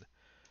then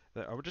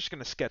we're just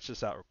gonna sketch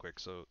this out real quick,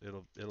 so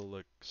it'll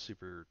look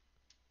super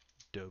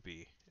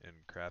dopey and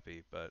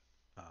crappy, but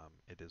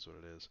it is what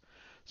it is.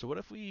 So what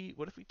if we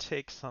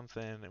take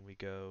something and we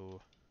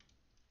go,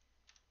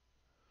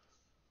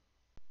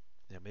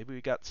 yeah, maybe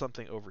we got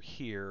something over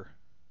here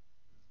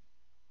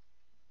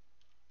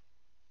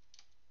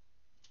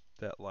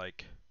that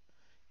like,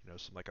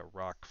 some like a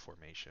rock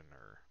formation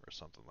or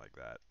something like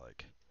that,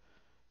 like,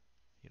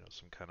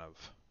 some kind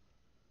of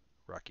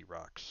rocky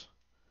rocks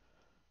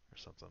or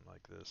something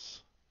like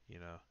this, you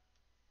know,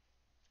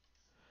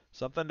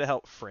 something to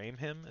help frame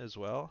him as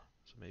well.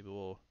 So maybe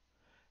we'll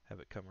have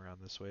it come around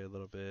this way a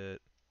little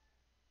bit,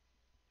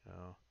 you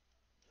know,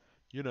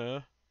 you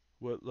know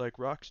what like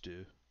rocks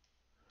do.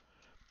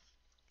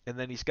 And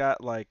then he's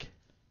got like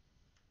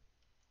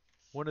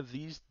one of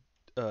these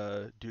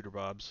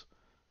Duderbobs.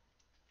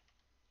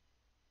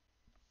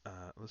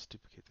 Let's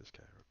duplicate this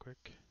guy real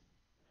quick.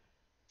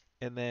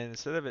 And then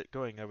instead of it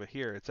going over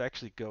here, it's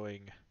actually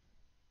going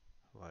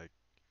like,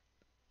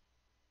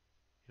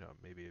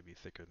 maybe it'd be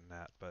thicker than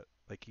that, but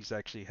like he's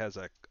actually has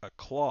a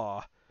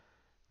claw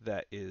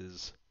that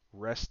is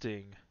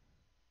resting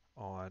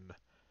on,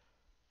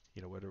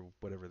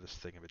 whatever this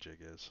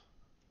thingamajig is.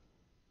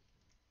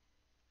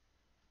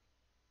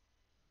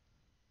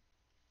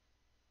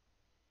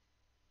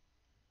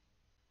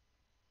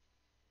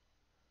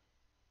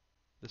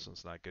 This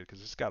one's not good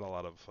because it's got a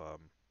lot of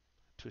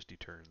twisty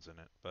turns in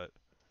it, but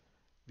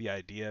the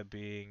idea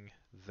being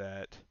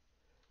that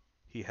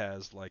he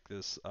has like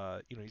this,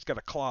 he's got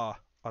a claw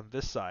on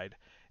this side,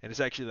 and it's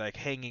actually like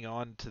hanging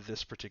on to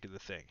this particular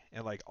thing,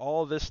 and like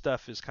all this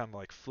stuff is kind of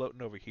like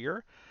floating over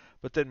here,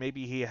 but then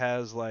maybe he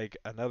has like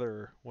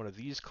another one of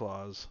these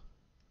claws,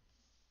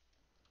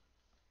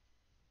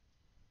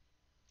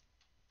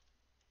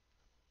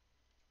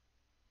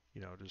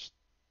 just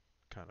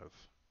kind of,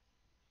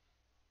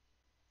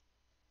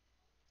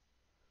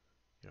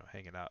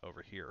 hanging out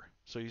over here.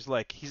 So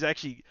he's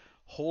actually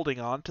holding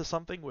on to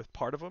something with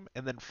part of him,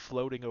 and then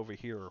floating over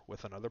here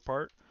with another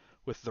part,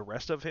 with the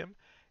rest of him.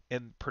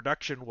 And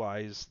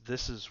production-wise,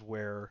 this is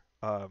where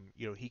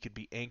he could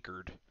be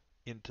anchored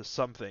into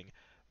something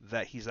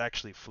that he's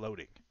actually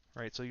floating,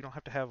 right? So you don't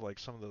have to have like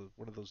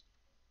one of those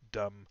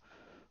dumb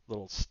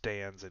little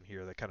stands in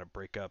here that kind of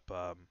break up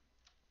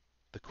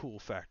the cool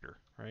factor,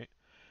 right?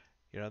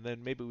 And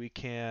then maybe we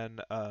can,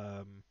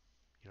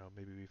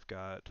 maybe we've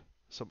got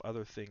some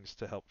other things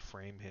to help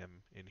frame him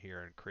in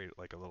here and create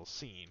like a little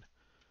scene.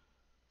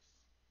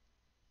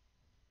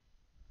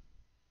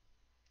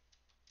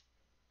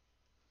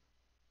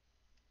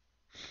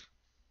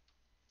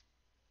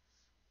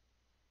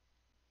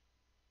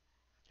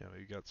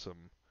 You got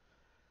some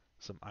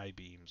I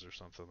beams or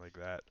something like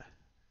that.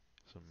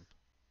 Some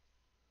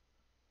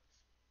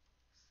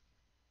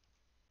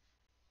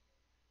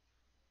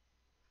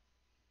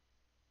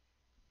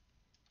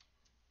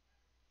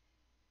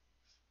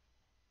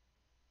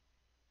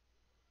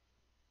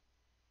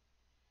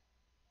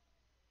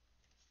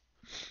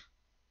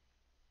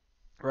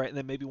right, and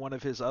then maybe um, one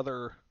of his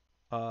other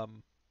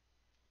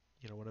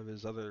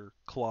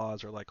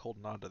claws are like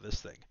holding on to this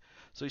thing.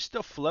 So he's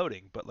still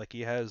floating, but like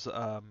he has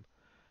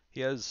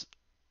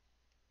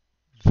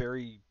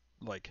very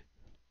like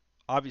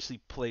obviously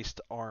placed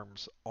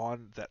arms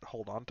on that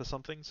hold on to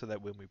something, so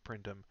that when we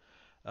print him,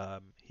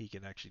 he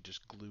can actually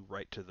just glue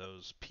right to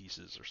those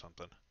pieces or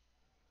something.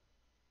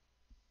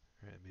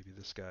 All right, maybe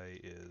this guy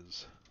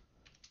is.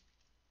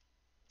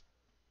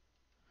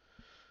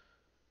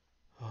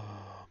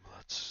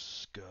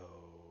 Let's go.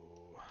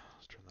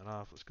 Let's turn that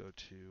off. Let's go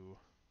to.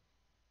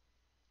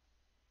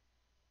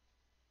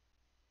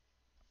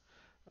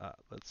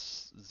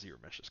 Let's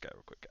ZBrush this guy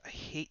real quick. I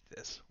hate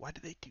this. Why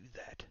do they do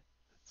that?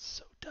 It's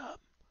so dumb.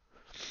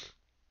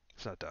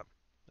 It's not dumb.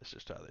 It's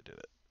just how they did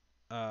it.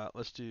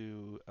 Let's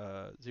do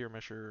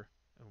ZBrush,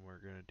 and we're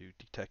gonna do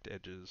detect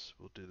edges.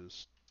 We'll do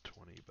this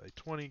 20 by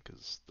 20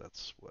 because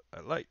that's what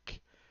I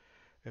like.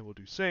 And we'll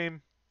do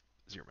same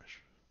ZBrush.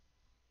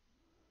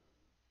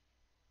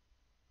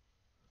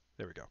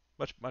 There we go.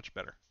 Much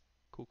better.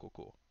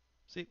 Cool.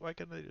 See, why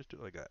can't they just do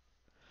it like that?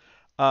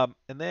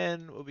 And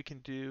then what we can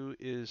do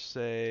is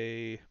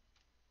say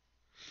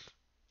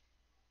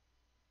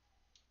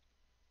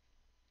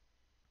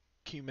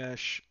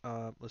QMesh.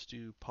 Let's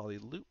do poly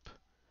loop,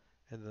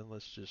 and then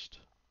let's just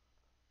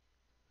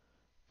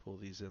pull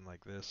these in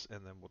like this,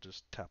 and then we'll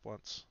just tap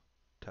once,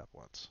 like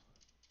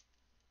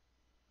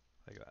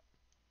that.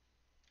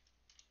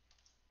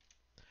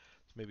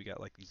 So maybe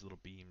got like these little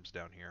beams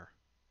down here,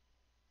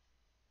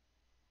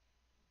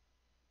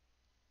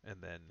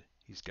 and then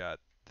he's got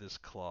this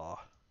claw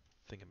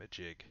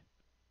thingamajig.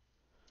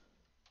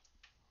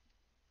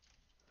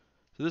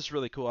 So this is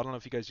really cool. I don't know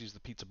if you guys use the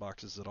pizza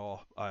boxes at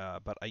all,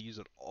 but I use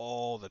it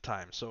all the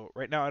time. So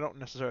right now I don't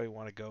necessarily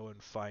want to go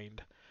and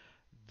find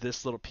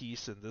this little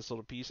piece and this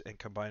little piece and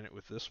combine it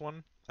with this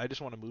one. I just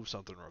want to move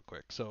something real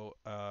quick. So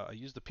I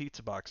use the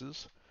pizza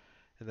boxes,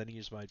 and then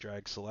use my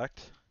drag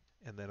select,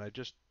 and then I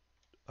just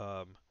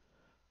um,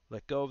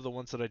 let go of the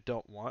ones that I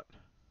don't want.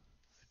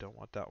 I don't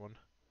want that one.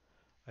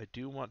 I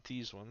do want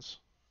these ones,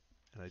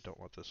 and I don't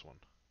want this one.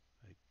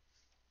 I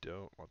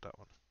don't want that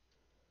one.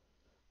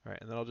 All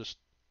right, and then I'll just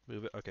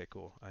move it. Okay,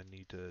 cool. I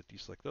need to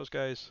deselect those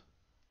guys.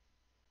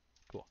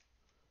 Cool.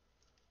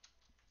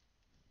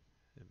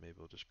 And maybe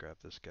we'll just grab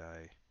this guy,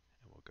 and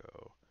we'll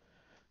go.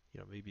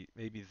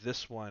 Maybe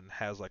this one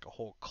has like a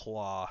whole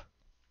claw,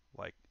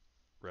 like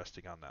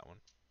resting on that one.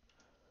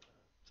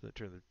 So then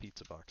turn the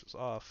pizza boxes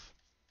off.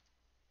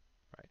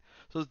 Right.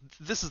 So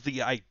this is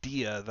the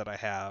idea that I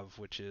have,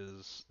 which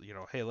is,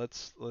 hey,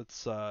 let's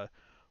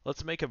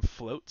make him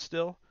float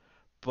still,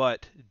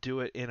 but do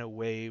it in a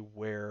way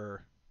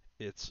where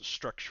it's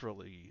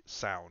structurally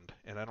sound,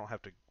 and I don't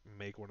have to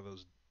make one of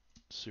those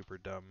super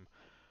dumb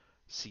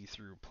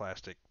see-through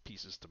plastic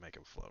pieces to make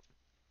him float.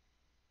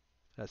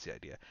 That's the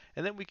idea.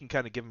 And then we can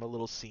kind of give him a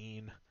little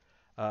scene,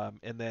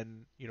 and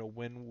then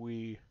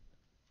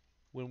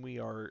when we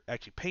are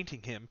actually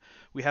painting him,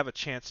 we have a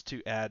chance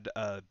to add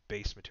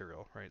base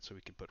material, right? So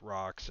we can put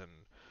rocks and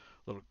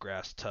little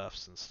grass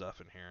tufts and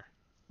stuff in here.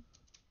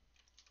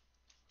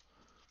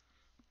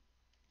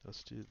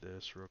 Let's do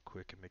this real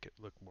quick and make it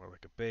look more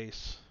like a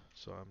base.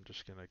 So I'm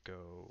just going to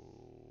go...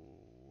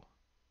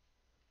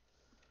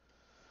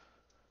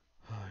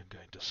 I'm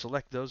going to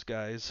select those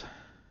guys,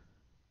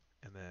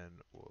 and then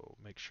we'll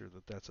make sure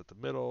that that's at the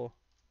middle,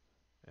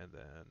 and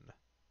then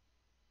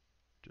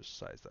just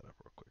size that up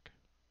real quick.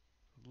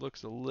 It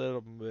looks a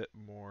little bit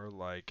more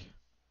like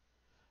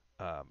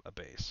a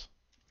base.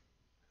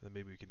 And then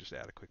maybe we can just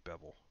add a quick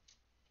bevel.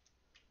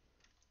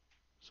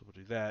 So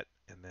we'll do that,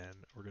 and then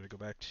we're going to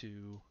go back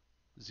to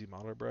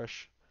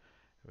ZBrush,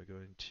 and we're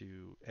going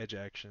to Edge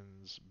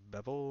Actions,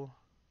 Bevel.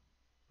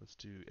 Let's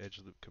do Edge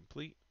Loop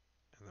Complete,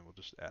 and then we'll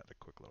just add a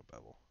quick little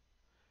bevel.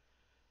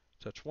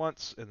 Touch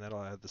once, and then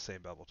I'll add the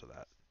same bevel to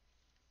that.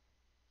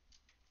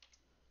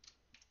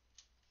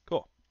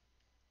 Cool.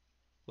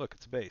 Look,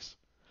 it's a base.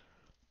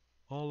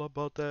 All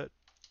about that.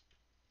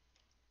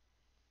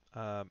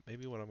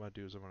 Maybe what I'm going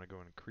to do is I'm going to go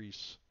and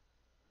increase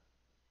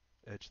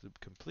Edge Loop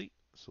Complete.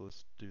 So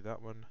let's do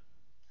that one,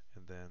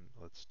 and then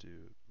let's do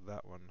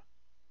that one,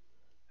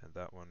 and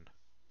that one,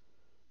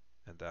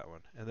 and that one.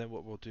 And then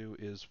what we'll do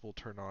is we'll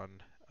turn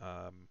on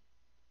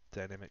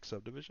dynamic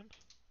subdivision.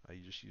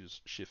 You just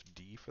use Shift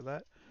D for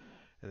that,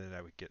 and then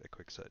I would get a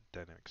quick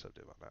dynamic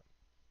subdiv on that.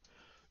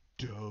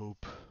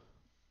 Dope.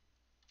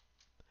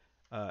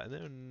 And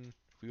then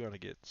if we want to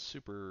get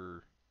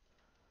super,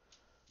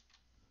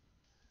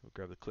 we'll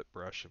grab the clip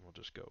brush and we'll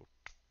just go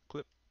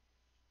clip.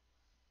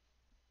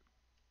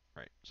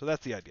 Right. So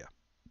that's the idea.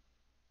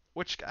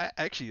 Which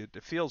actually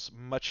it feels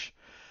much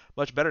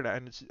better now,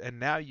 and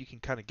now you can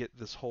kind of get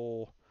this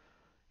whole,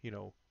 you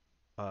know,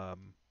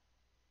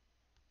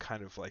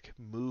 kind of like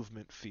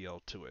movement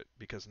feel to it,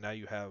 because now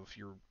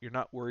you're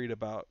not worried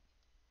about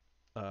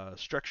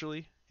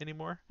structurally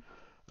anymore.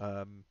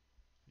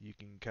 You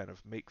can kind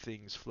of make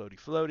things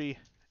floaty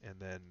and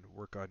then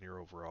work on your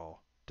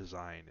overall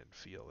design and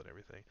feel and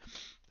everything.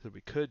 So what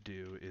we could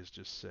do is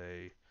just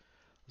say,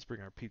 let's bring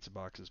our pizza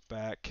boxes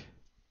back.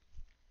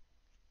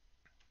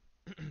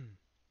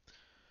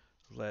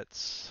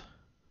 Let's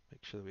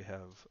make sure that we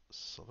have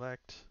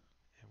select,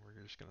 and we're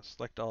just going to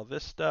select all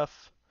this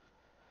stuff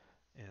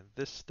and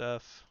this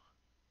stuff,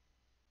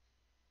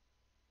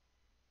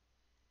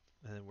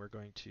 and then we're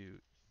going to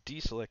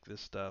deselect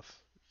this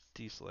stuff,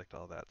 deselect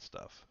all that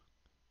stuff.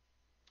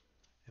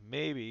 And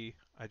maybe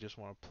I just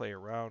want to play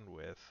around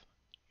with,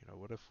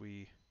 what if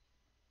we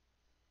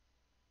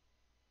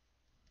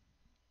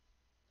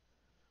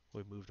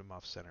moved them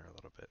off center a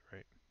little bit,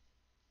 right?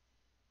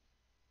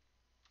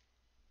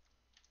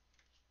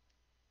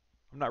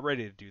 I'm not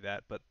ready to do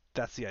that, but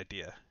that's the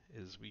idea,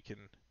 is we can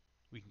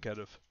kind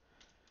of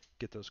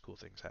get those cool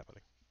things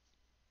happening.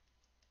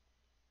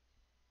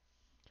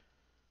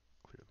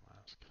 Clear the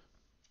mask.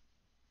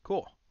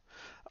 Cool.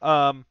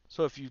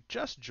 So if you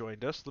just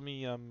joined us, let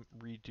me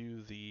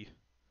redo the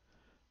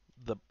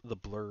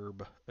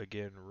blurb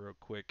again real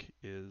quick.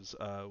 Is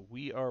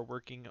we are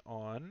working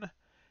on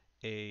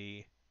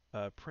a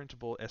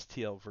printable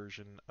STL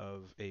version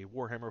of a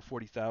Warhammer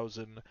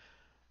 40,000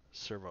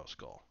 servo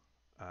skull.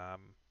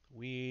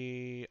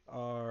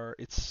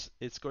 It's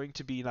going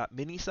to be not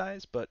mini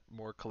size, but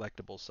more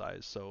collectible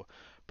size. So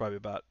probably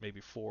about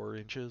maybe 4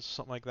 inches,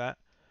 something like that.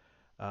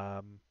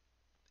 And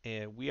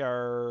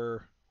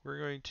we're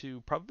going to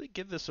probably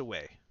give this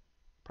away.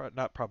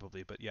 Not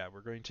probably, but yeah,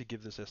 we're going to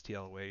give this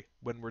STL away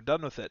when we're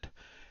done with it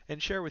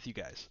and share with you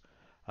guys.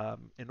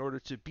 In order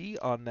to be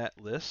on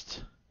that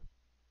list,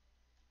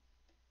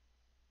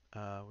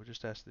 we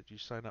just ask that you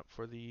sign up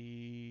for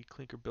the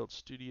Clinker Built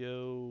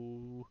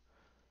Studio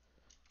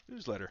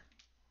newsletter.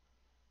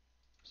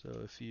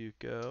 So if you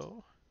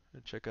go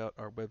and check out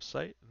our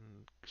website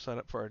and sign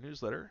up for our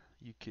newsletter,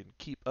 you can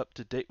keep up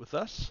to date with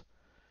us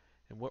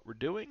and what we're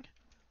doing,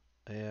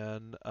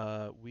 and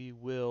we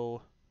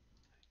will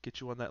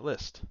get you on that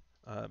list.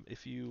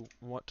 If you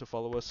want to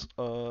follow us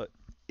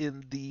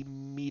in the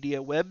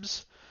media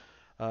webs,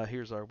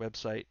 here's our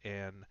website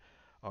and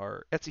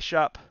our Etsy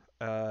shop,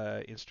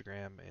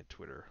 Instagram, and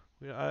Twitter.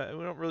 We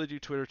don't really do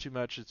Twitter too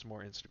much. It's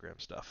more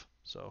Instagram stuff.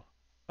 So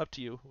up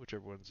to you,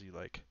 whichever ones you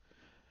like.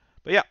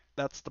 But yeah,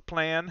 that's the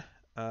plan.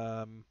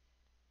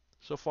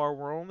 So far,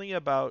 we're only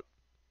about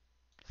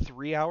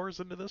 3 hours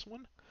into this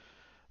one.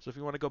 So if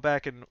you want to go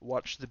back and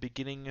watch the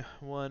beginning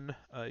one,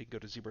 you can go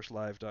to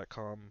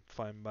ZBrushLive.com,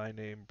 find my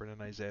name,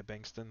 Brendon Isaiah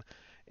Bengtson,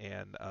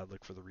 and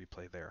look for the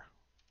replay there.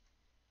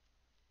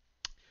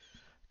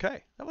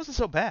 Okay, that wasn't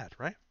so bad,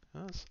 right?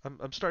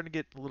 I'm starting to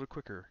get a little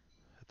quicker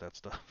at that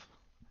stuff.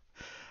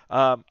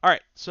 All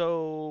right,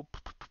 so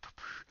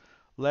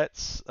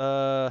let's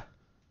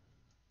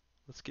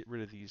get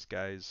rid of these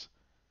guys.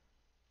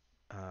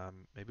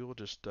 Maybe we'll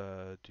just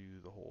do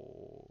the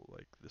whole,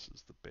 like, this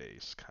is the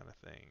base kind of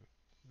thing.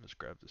 Let's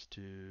grab this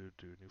too,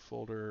 do a new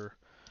folder.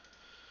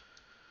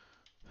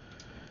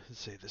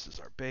 Let's say this is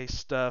our base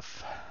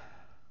stuff.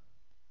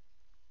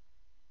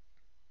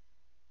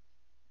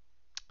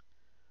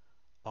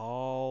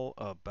 All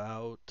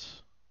about...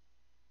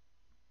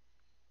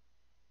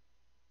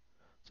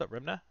 What's up,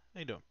 Remna? How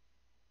you doing?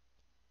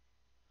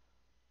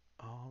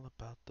 All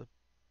about the...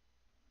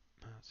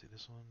 Let's see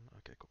this one.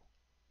 Okay, cool.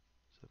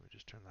 So let me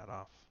just turn that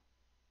off.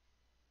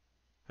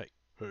 Hey,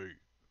 hey,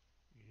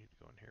 you need to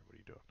go in here. What are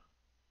you doing?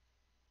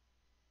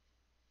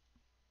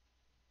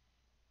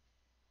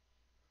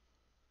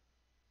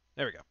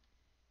 There we go.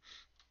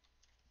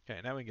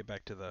 Okay, now we can get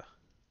back to the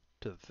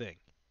thing.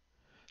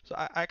 So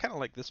I kind of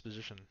like this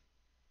position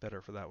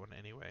better for that one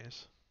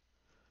anyways.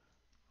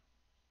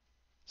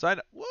 So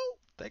whoa,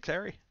 thanks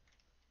Harry.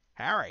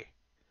 Harry.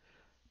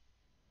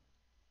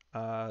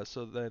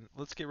 So then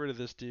let's get rid of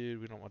this dude.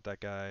 We don't want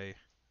that guy.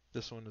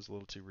 This one is a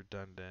little too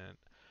redundant.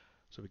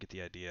 So we get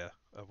the idea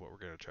of what we're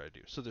going to try to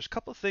do. So there's a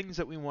couple of things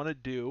that we want to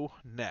do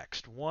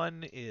next.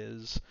 One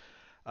is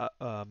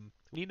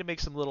we need to make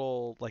some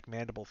little like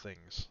mandible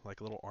things,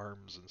 like little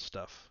arms and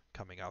stuff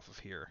coming off of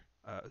here,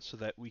 so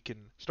that we can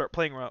start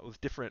playing around with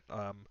different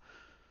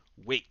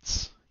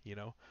weights. You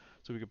know,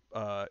 so we could.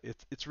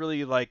 It's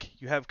really like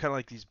you have kind of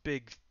like these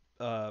big,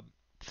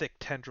 thick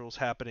tendrils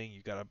happening.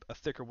 You got a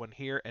thicker one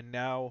here, and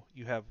now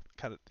you have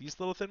kind of these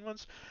little thin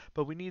ones.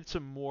 But we need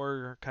some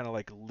more kind of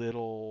like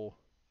little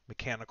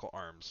mechanical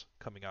arms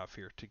coming off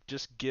here to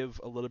just give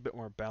a little bit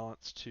more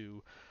balance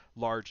to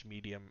large,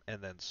 medium,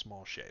 and then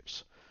small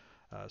shapes.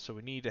 So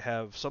we need to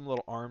have some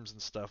little arms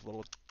and stuff,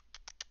 little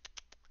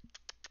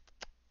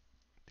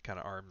kind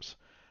of arms.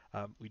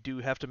 We do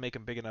have to make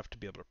them big enough to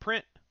be able to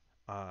print,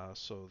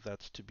 so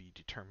that's to be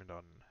determined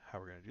on how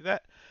we're going to do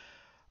that.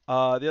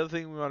 The other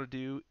thing we want to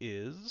do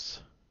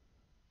is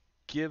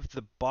give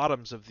the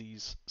bottoms of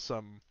these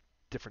some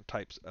different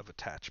types of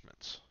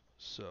attachments.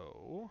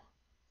 So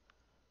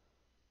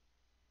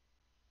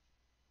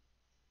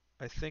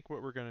I think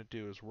what we're going to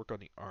do is work on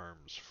the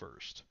arms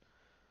first.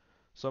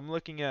 So I'm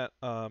looking at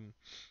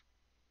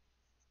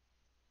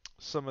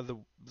some of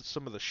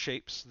the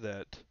shapes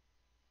that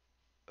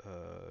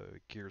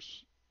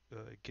Gears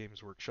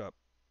Games Workshop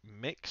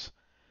makes,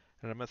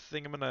 and I'm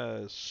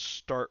gonna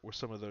start with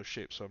some of those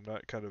shapes, so I'm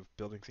not kind of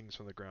building things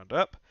from the ground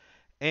up,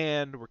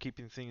 and we're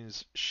keeping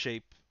things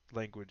shape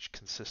language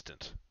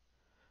consistent.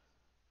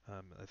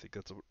 I think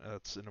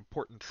that's an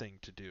important thing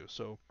to do.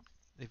 So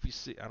if you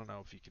see, I don't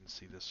know if you can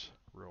see this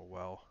real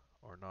well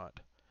or not,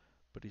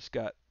 but he's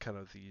got kind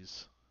of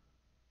these.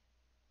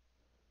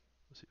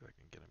 Let's see if I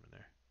can get him in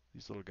there.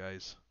 These little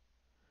guys,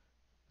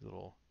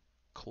 little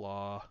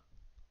claw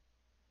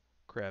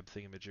crab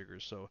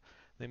thingamajiggers. So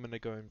I'm gonna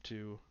go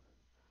into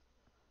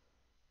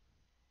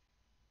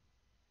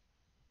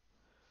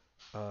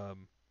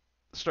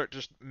start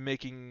just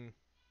making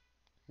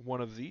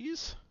one of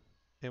these,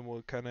 and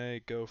we'll kind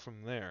of go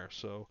from there.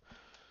 So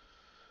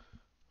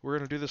we're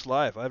gonna do this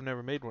live. I've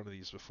never made one of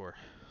these before,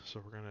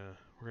 so we're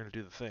gonna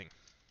do the thing.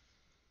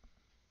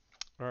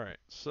 All right.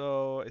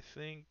 So I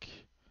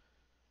think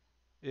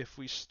if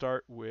we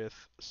start with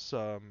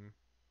some,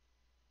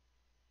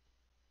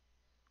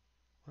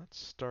 let's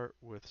start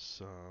with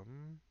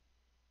some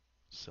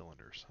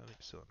cylinders. I think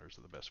cylinders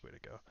are the best way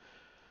to go.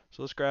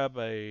 So let's grab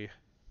a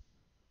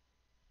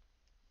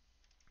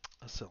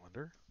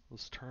cylinder.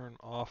 Let's turn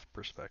off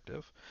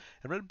perspective.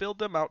 I'm going to build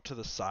them out to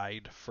the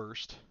side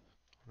first.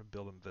 I'm going to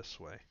build them this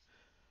way.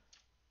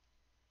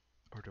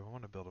 Or do I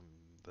want to build them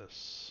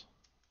this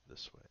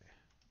way?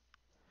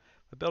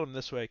 If I build them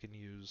this way, I can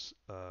use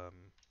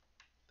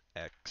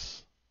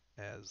X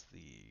as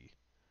the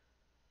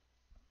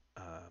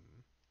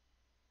um,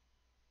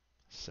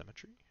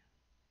 symmetry.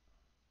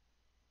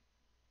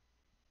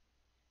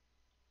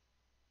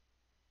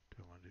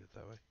 Do I want to do it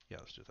that way? Yeah,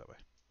 let's do it that way.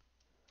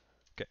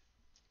 Okay.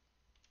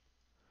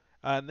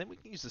 And then we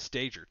can use the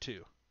stager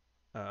too.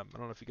 I don't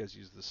know if you guys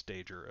use the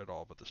stager at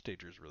all, but the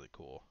stager is really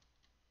cool.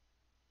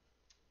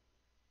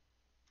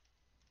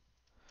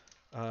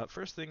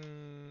 First thing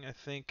I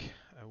think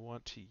I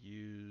want to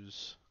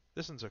use.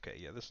 This one's okay.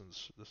 Yeah, this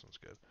one's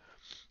good.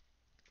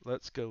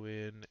 Let's go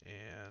in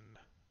and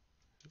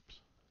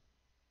oops.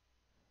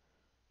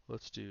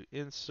 Let's do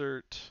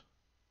insert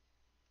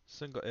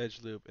single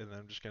edge loop, and then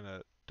I'm just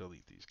gonna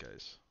delete these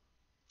guys.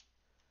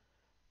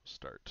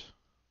 Start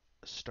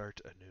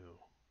anew.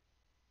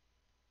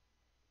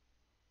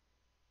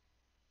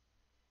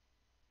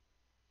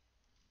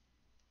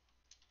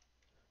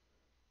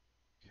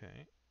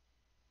 Okay.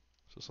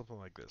 So something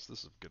like this. This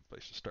is a good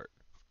place to start.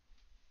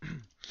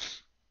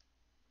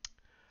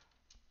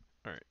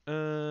 All right.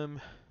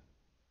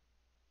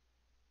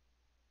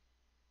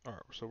 All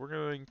right. So we're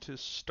going to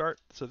start.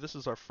 So this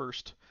is our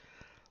first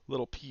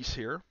little piece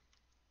here.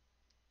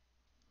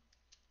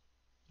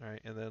 All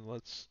right, and then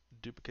let's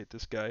duplicate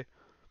this guy.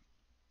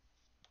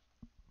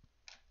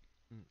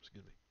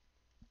 Excuse me.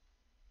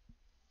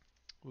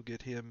 We'll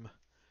get him.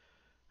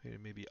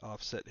 Maybe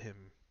offset him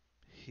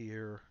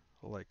here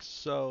like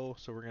so.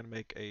 So we're gonna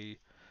make a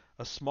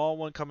small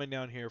one coming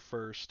down here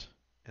first,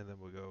 and then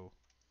we'll go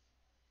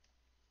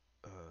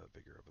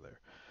bigger over there.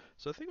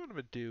 So I think what I'm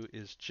gonna do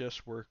is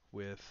just work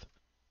with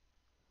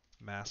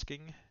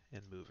masking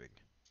and moving.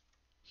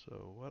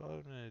 So what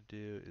I'm gonna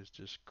do is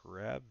just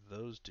grab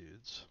those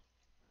dudes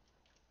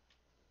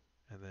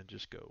and then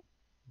just go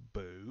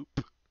boop.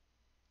 Like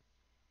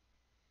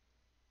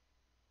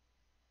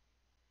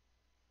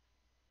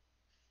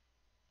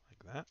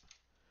that.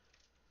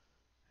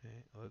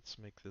 Okay, let's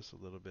make this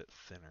a little bit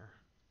thinner.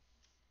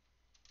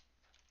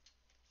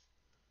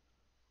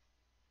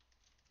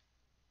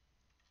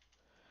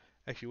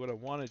 Actually, what I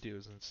want to do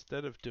is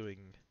instead of doing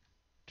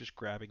just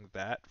grabbing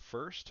that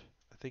first,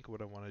 I think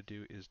what I want to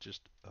do is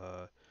just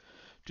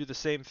do the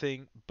same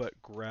thing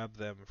but grab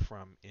them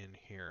from in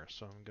here.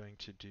 So I'm going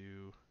to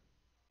do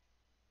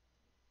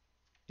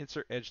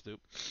insert edge loop.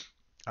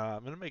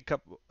 I'm going to make a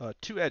couple,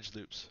 two edge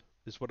loops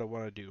is what I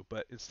want to do,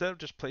 but instead of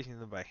just placing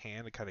them by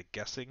hand and kind of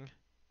guessing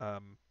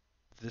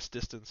this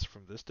distance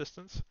from this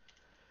distance,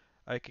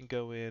 I can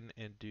go in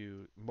and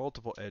do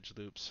multiple edge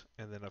loops,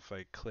 and then if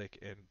I click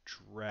and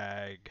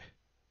drag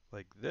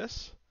like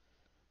this,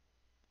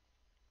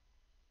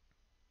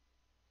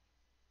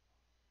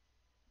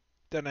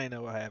 then I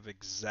know I have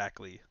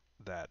exactly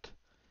that.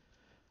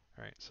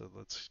 All right, so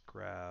let's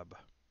grab,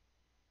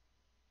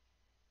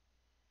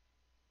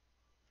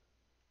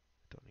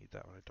 don't need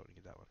that one, I don't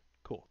need that one.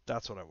 Cool,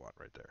 that's what I want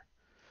right there.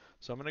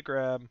 So I'm going to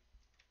grab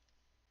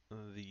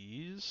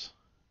these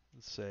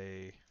and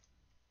say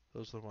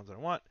those are the ones I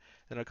want.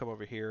 Then I'll come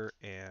over here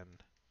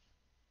and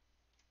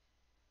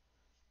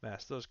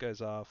mask those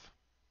guys off,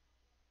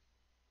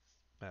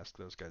 mask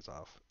those guys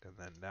off, and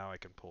then now I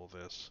can pull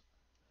this.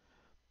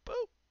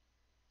 Boop!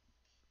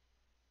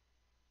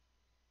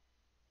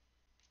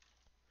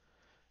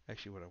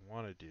 Actually, what I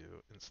want to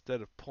do,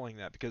 instead of pulling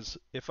that, because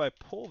if I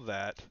pull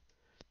that,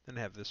 then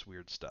I have this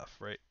weird stuff,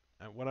 right?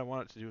 And what I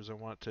want it to do is I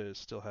want it to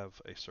still have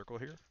a circle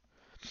here.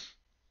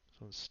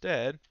 So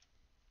instead,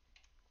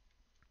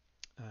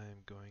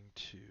 I'm going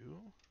to,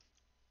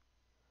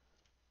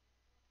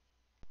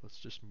 let's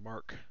just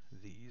mark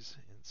these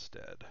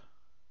instead.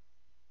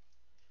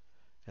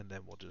 And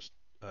then we'll just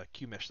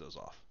Q-mesh those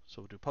off.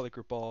 So we'll do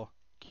polygroup all,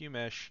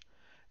 Q-mesh.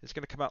 It's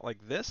going to come out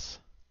like this,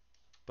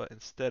 but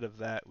instead of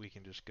that, we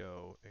can just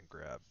go and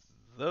grab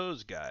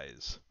those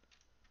guys.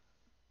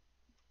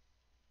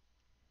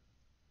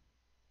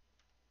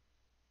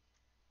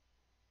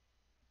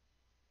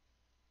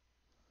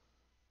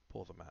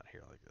 Pull them out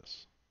here like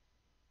this.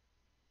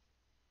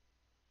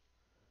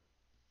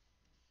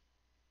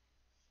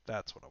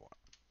 That's what I want.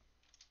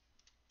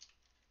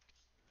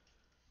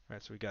 All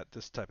right, so we got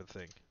this type of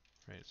thing.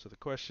 Right, so the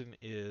question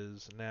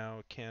is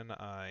now, can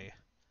I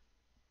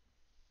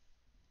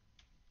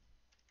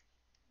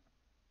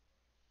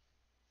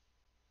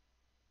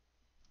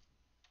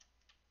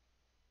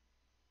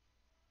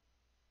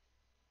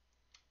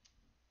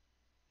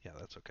yeah,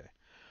 that's okay.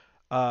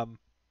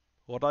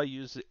 What I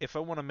use if I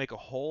want to make a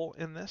hole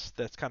in this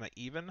that's kind of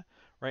even.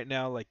 Right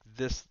now, like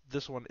this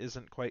one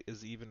isn't quite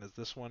as even as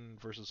this one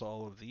versus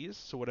all of these.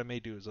 So what I may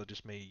do is I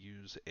just may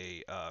use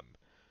a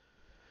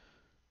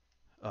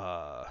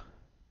uh,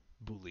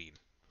 boolean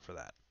for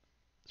that.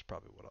 That's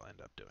probably what I'll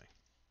end up doing.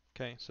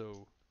 Okay,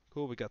 so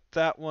cool, we got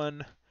that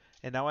one,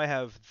 and now I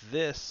have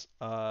this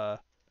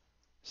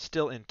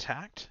still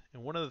intact.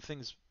 And one of the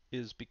things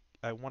is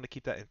I want to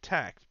keep that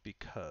intact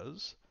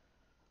because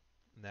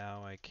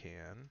now I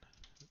can.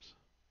 Oops,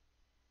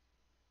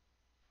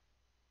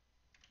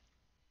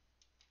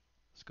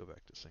 let's go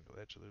back to single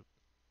edge loop.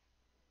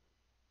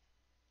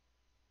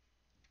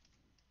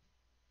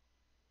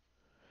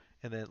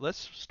 And then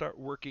let's start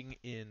working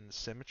in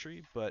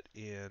symmetry, but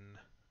in,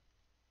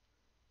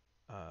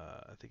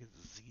 I think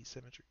it's Z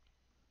symmetry.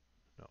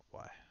 No,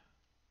 Y.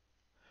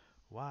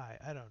 Y,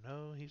 I don't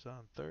know. He's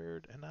on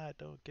third, and I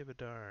don't give a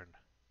darn.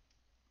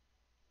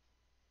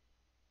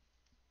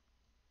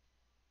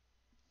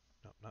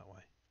 No, not Y.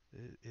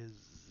 It is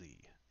Z.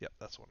 Yep,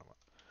 that's what I want.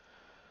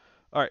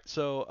 All right,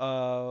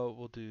 so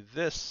we'll do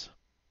this.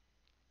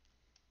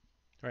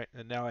 All right,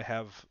 and now I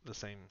have the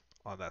same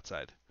on that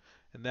side.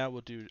 And now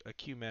we'll do a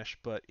Q mesh,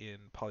 but in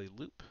poly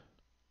loop.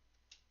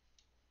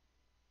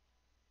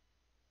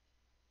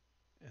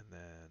 And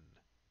then,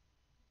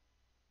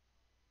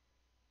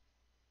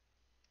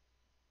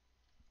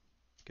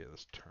 okay,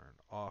 let's turn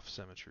off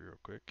symmetry real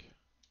quick.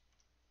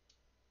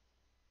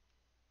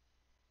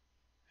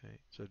 Okay,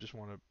 so I just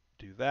want to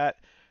do that,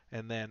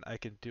 and then I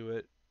can do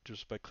it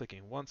just by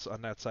clicking once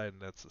on that side,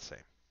 and that's the same.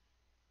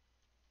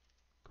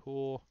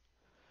 Cool.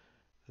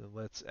 Then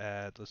let's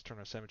turn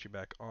our symmetry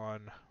back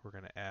on. We're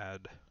going to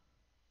add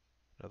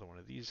another one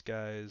of these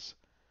guys.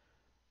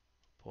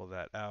 Pull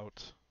that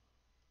out.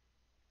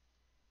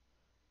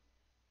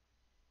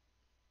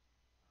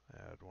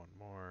 Add one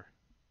more.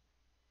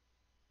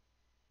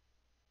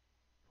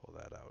 Pull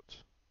that out.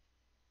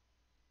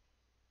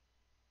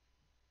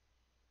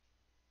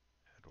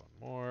 Add one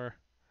more.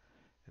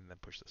 And then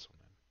push this one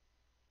in.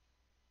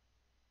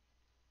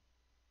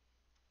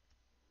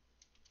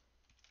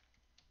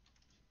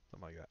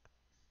 Something like that.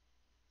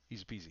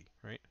 Easy peasy,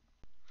 right?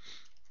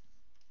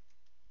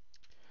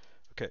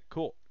 Okay,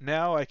 cool.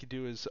 Now I can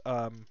do is,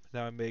 now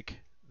I make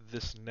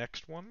this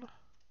next one.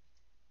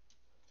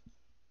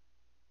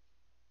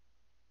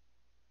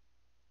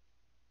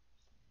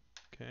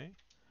 Okay,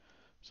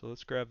 so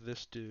let's grab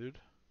this dude.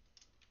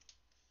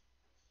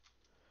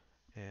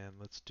 And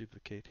let's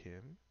duplicate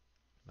him,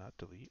 not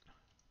delete.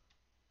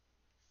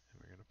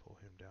 And we're going to pull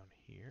him down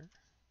here.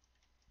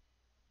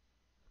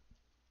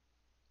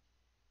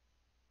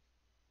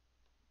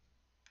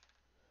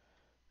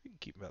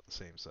 keep them about the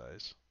same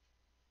size.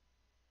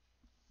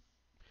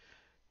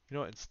 You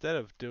know what? Instead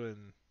of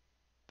doing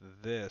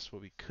this,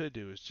 what we could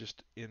do is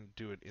just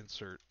do an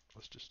insert.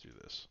 Let's just do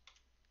this.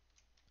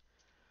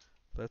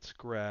 Let's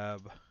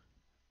grab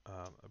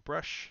a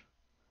brush.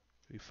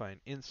 We find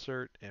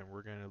insert, and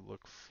we're going to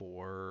look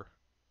for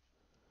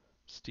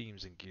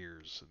steams and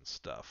gears and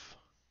stuff.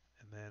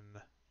 And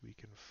then we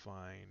can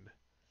find,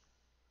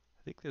 I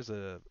think there's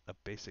a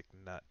basic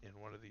nut in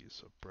one of these.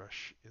 So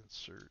brush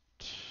insert.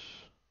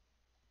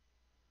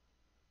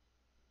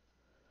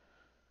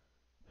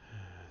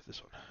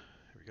 This one.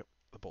 Here we go.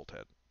 The bolt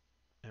head.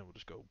 And we'll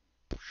just go.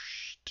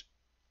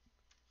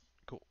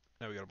 Cool.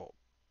 Now we got a bolt.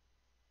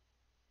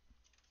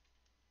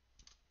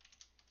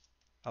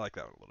 I like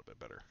that one a little bit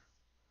better.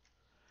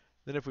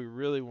 Then if we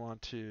really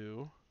want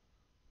to,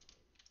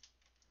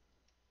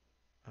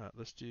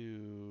 let's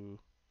do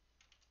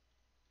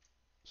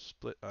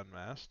split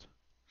unmasked.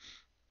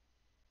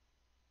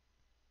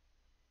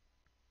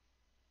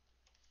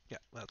 Yeah,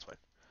 that's fine.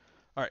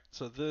 All right,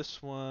 so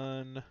this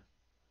one,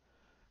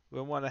 we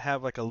want to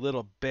have like a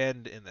little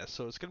bend in this.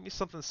 So it's going to be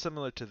something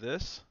similar to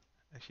this.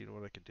 Actually, you know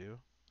what I could do?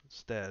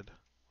 Instead,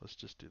 let's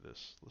just do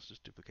this. Let's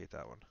just duplicate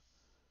that one.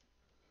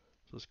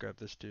 So let's grab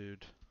this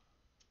dude.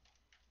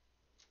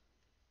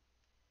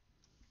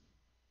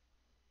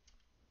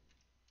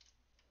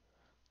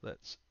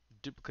 Let's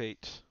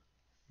duplicate,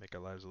 make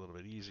our lives a little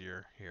bit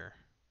easier here.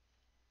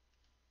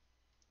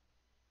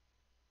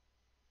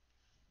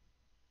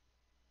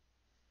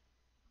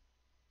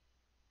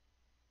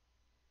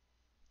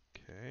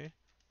 Okay.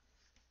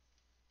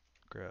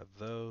 Grab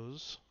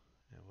those,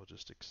 and we'll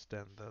just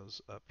extend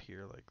those up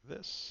here like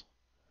this.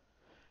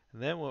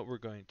 And then what we're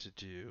going to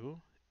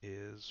do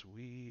is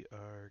we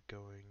are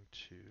going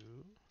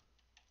to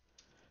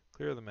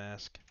clear the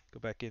mask,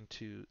 go back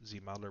into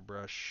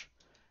ZBrush,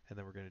 and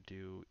then we're going to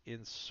do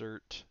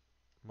insert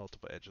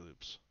multiple edge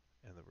loops.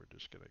 And then we're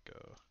just going to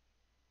go.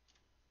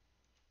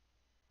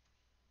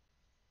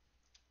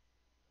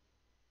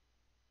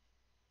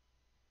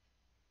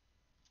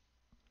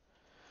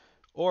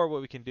 Or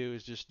what we can do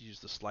is just use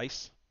the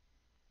slice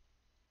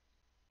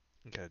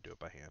and kind of do it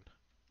by hand.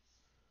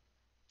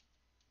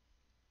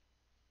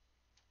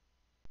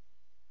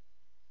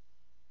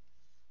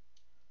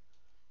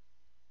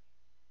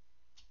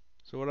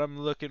 So what I'm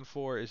looking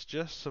for is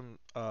just some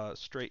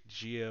straight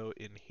geo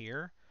in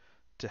here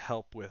to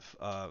help with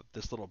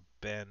this little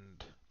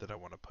bend that I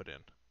want to put in.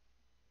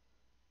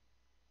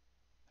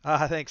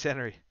 Ah, thanks,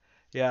 Henry.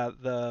 Yeah,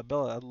 the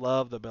Bella, I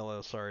love the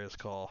Belisarius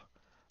call.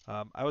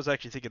 I was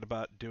actually thinking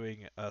about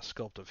doing a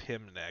sculpt of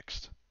him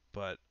next,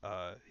 but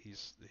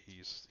he's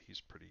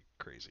pretty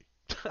crazy.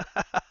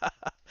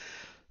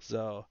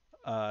 So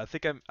I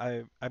think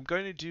I'm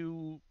going to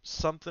do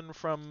something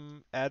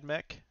from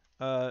AdMech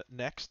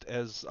next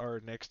as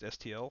our next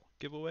STL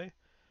giveaway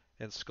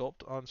and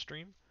sculpt on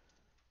stream.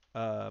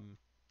 Um,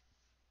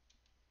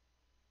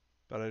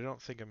 but I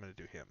don't think I'm going to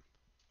do him.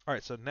 All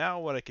right, so now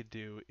what I could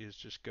do is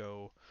just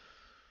go.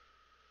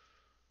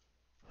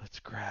 Let's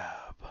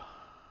grab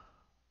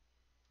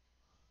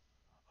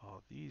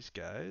all these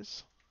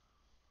guys.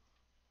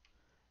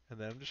 And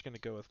then I'm just going to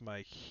go with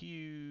my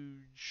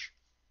huge.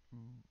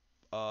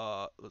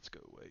 Let's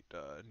go. Wait,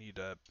 I need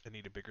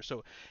a bigger.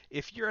 So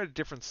if you're at a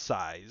different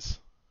size,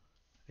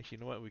 actually,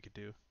 you know what we could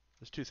do?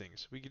 There's two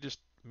things. We could just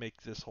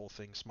make this whole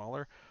thing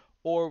smaller,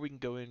 or we can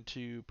go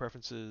into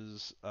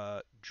preferences,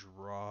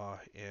 draw,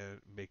 and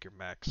make your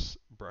max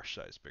brush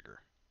size bigger.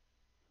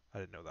 I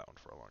didn't know that one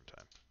for a long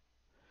time.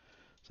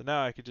 So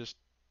now I could just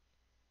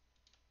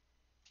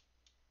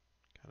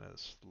kind of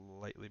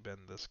slightly bend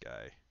this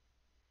guy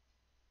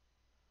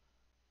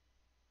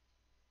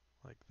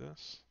like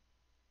this.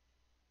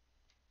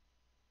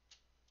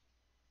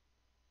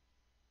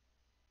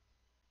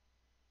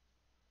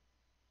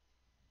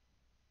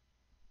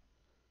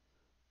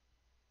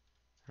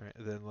 All right,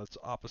 and then let's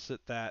opposite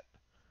that,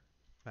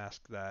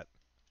 mask that,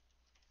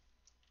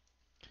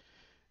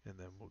 and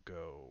then we'll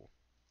go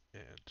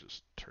and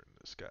just turn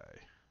this guy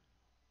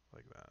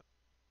like that.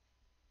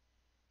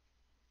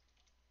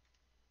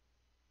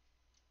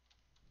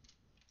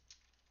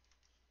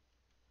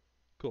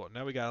 Cool,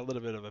 now we got a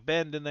little bit of a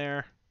bend in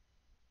there.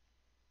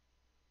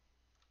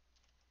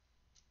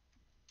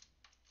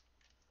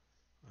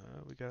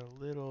 We got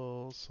a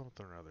little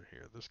something or other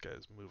here. This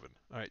guy's moving.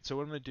 All right, so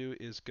what I'm gonna do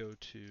is go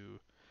to,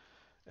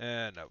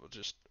 and no,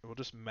 we'll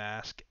just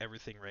mask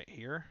everything right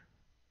here,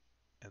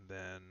 and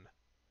then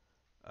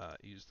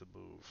use the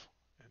move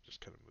and just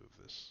kind of move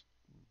this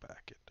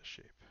back into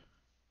shape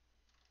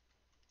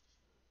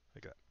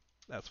like that.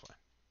 That's fine.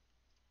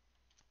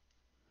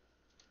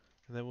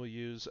 And then we'll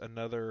use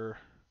another.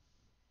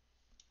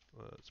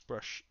 Let's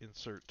brush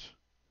insert.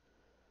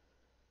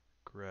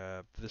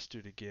 Grab this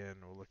dude again.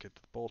 We'll look at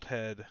the bolt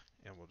head,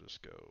 and we'll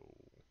just go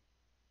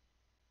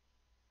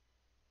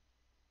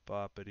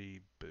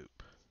boppity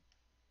boop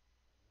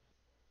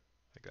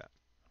like that.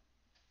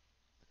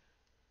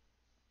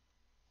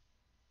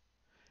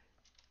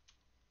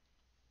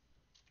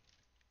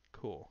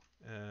 Cool.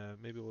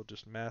 Maybe we'll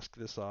just mask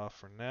this off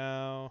for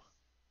now.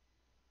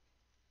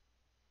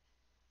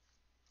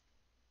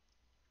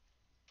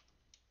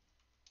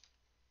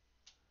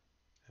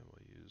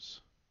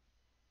 use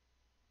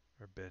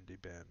our bendy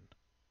bend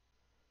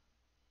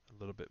a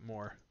little bit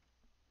more.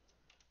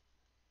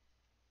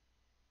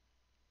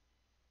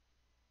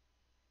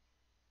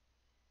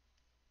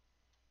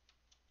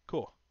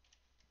 Cool.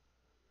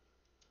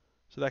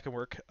 So that can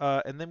work.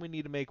 And then we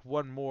need to make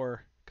one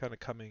more kind of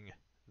coming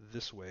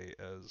this way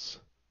as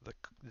the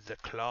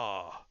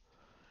claw.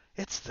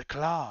 It's the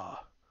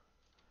claw.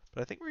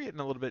 But I think we're getting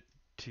a little bit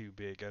too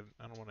big.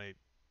 I don't want to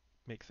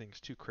make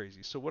things too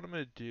crazy. So what I'm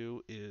going to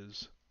do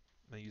is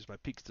I'm going to use my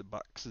pizza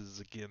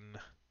boxes again.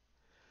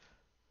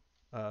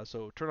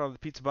 So turn on the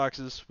pizza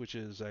boxes, which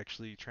is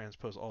actually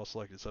transpose all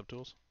selected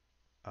subtools.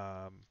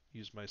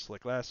 Use my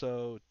select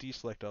lasso,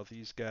 deselect all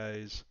these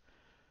guys.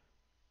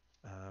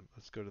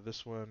 Let's go to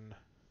this one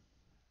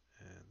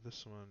and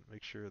this one.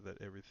 Make sure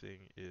that everything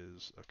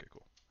is okay.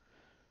 Cool.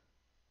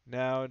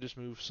 Now just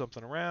move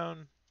something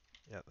around.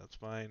 Yeah, that's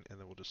fine. And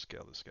then we'll just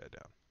scale this guy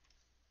down.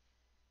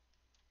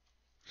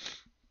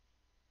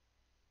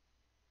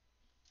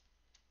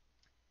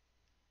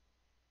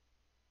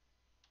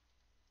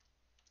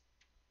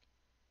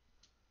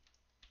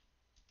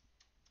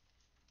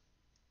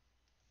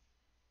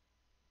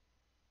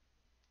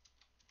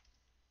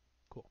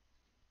 Cool.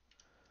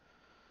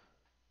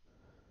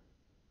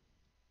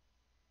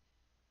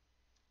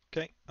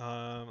 Okay.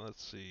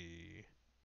 Let's see.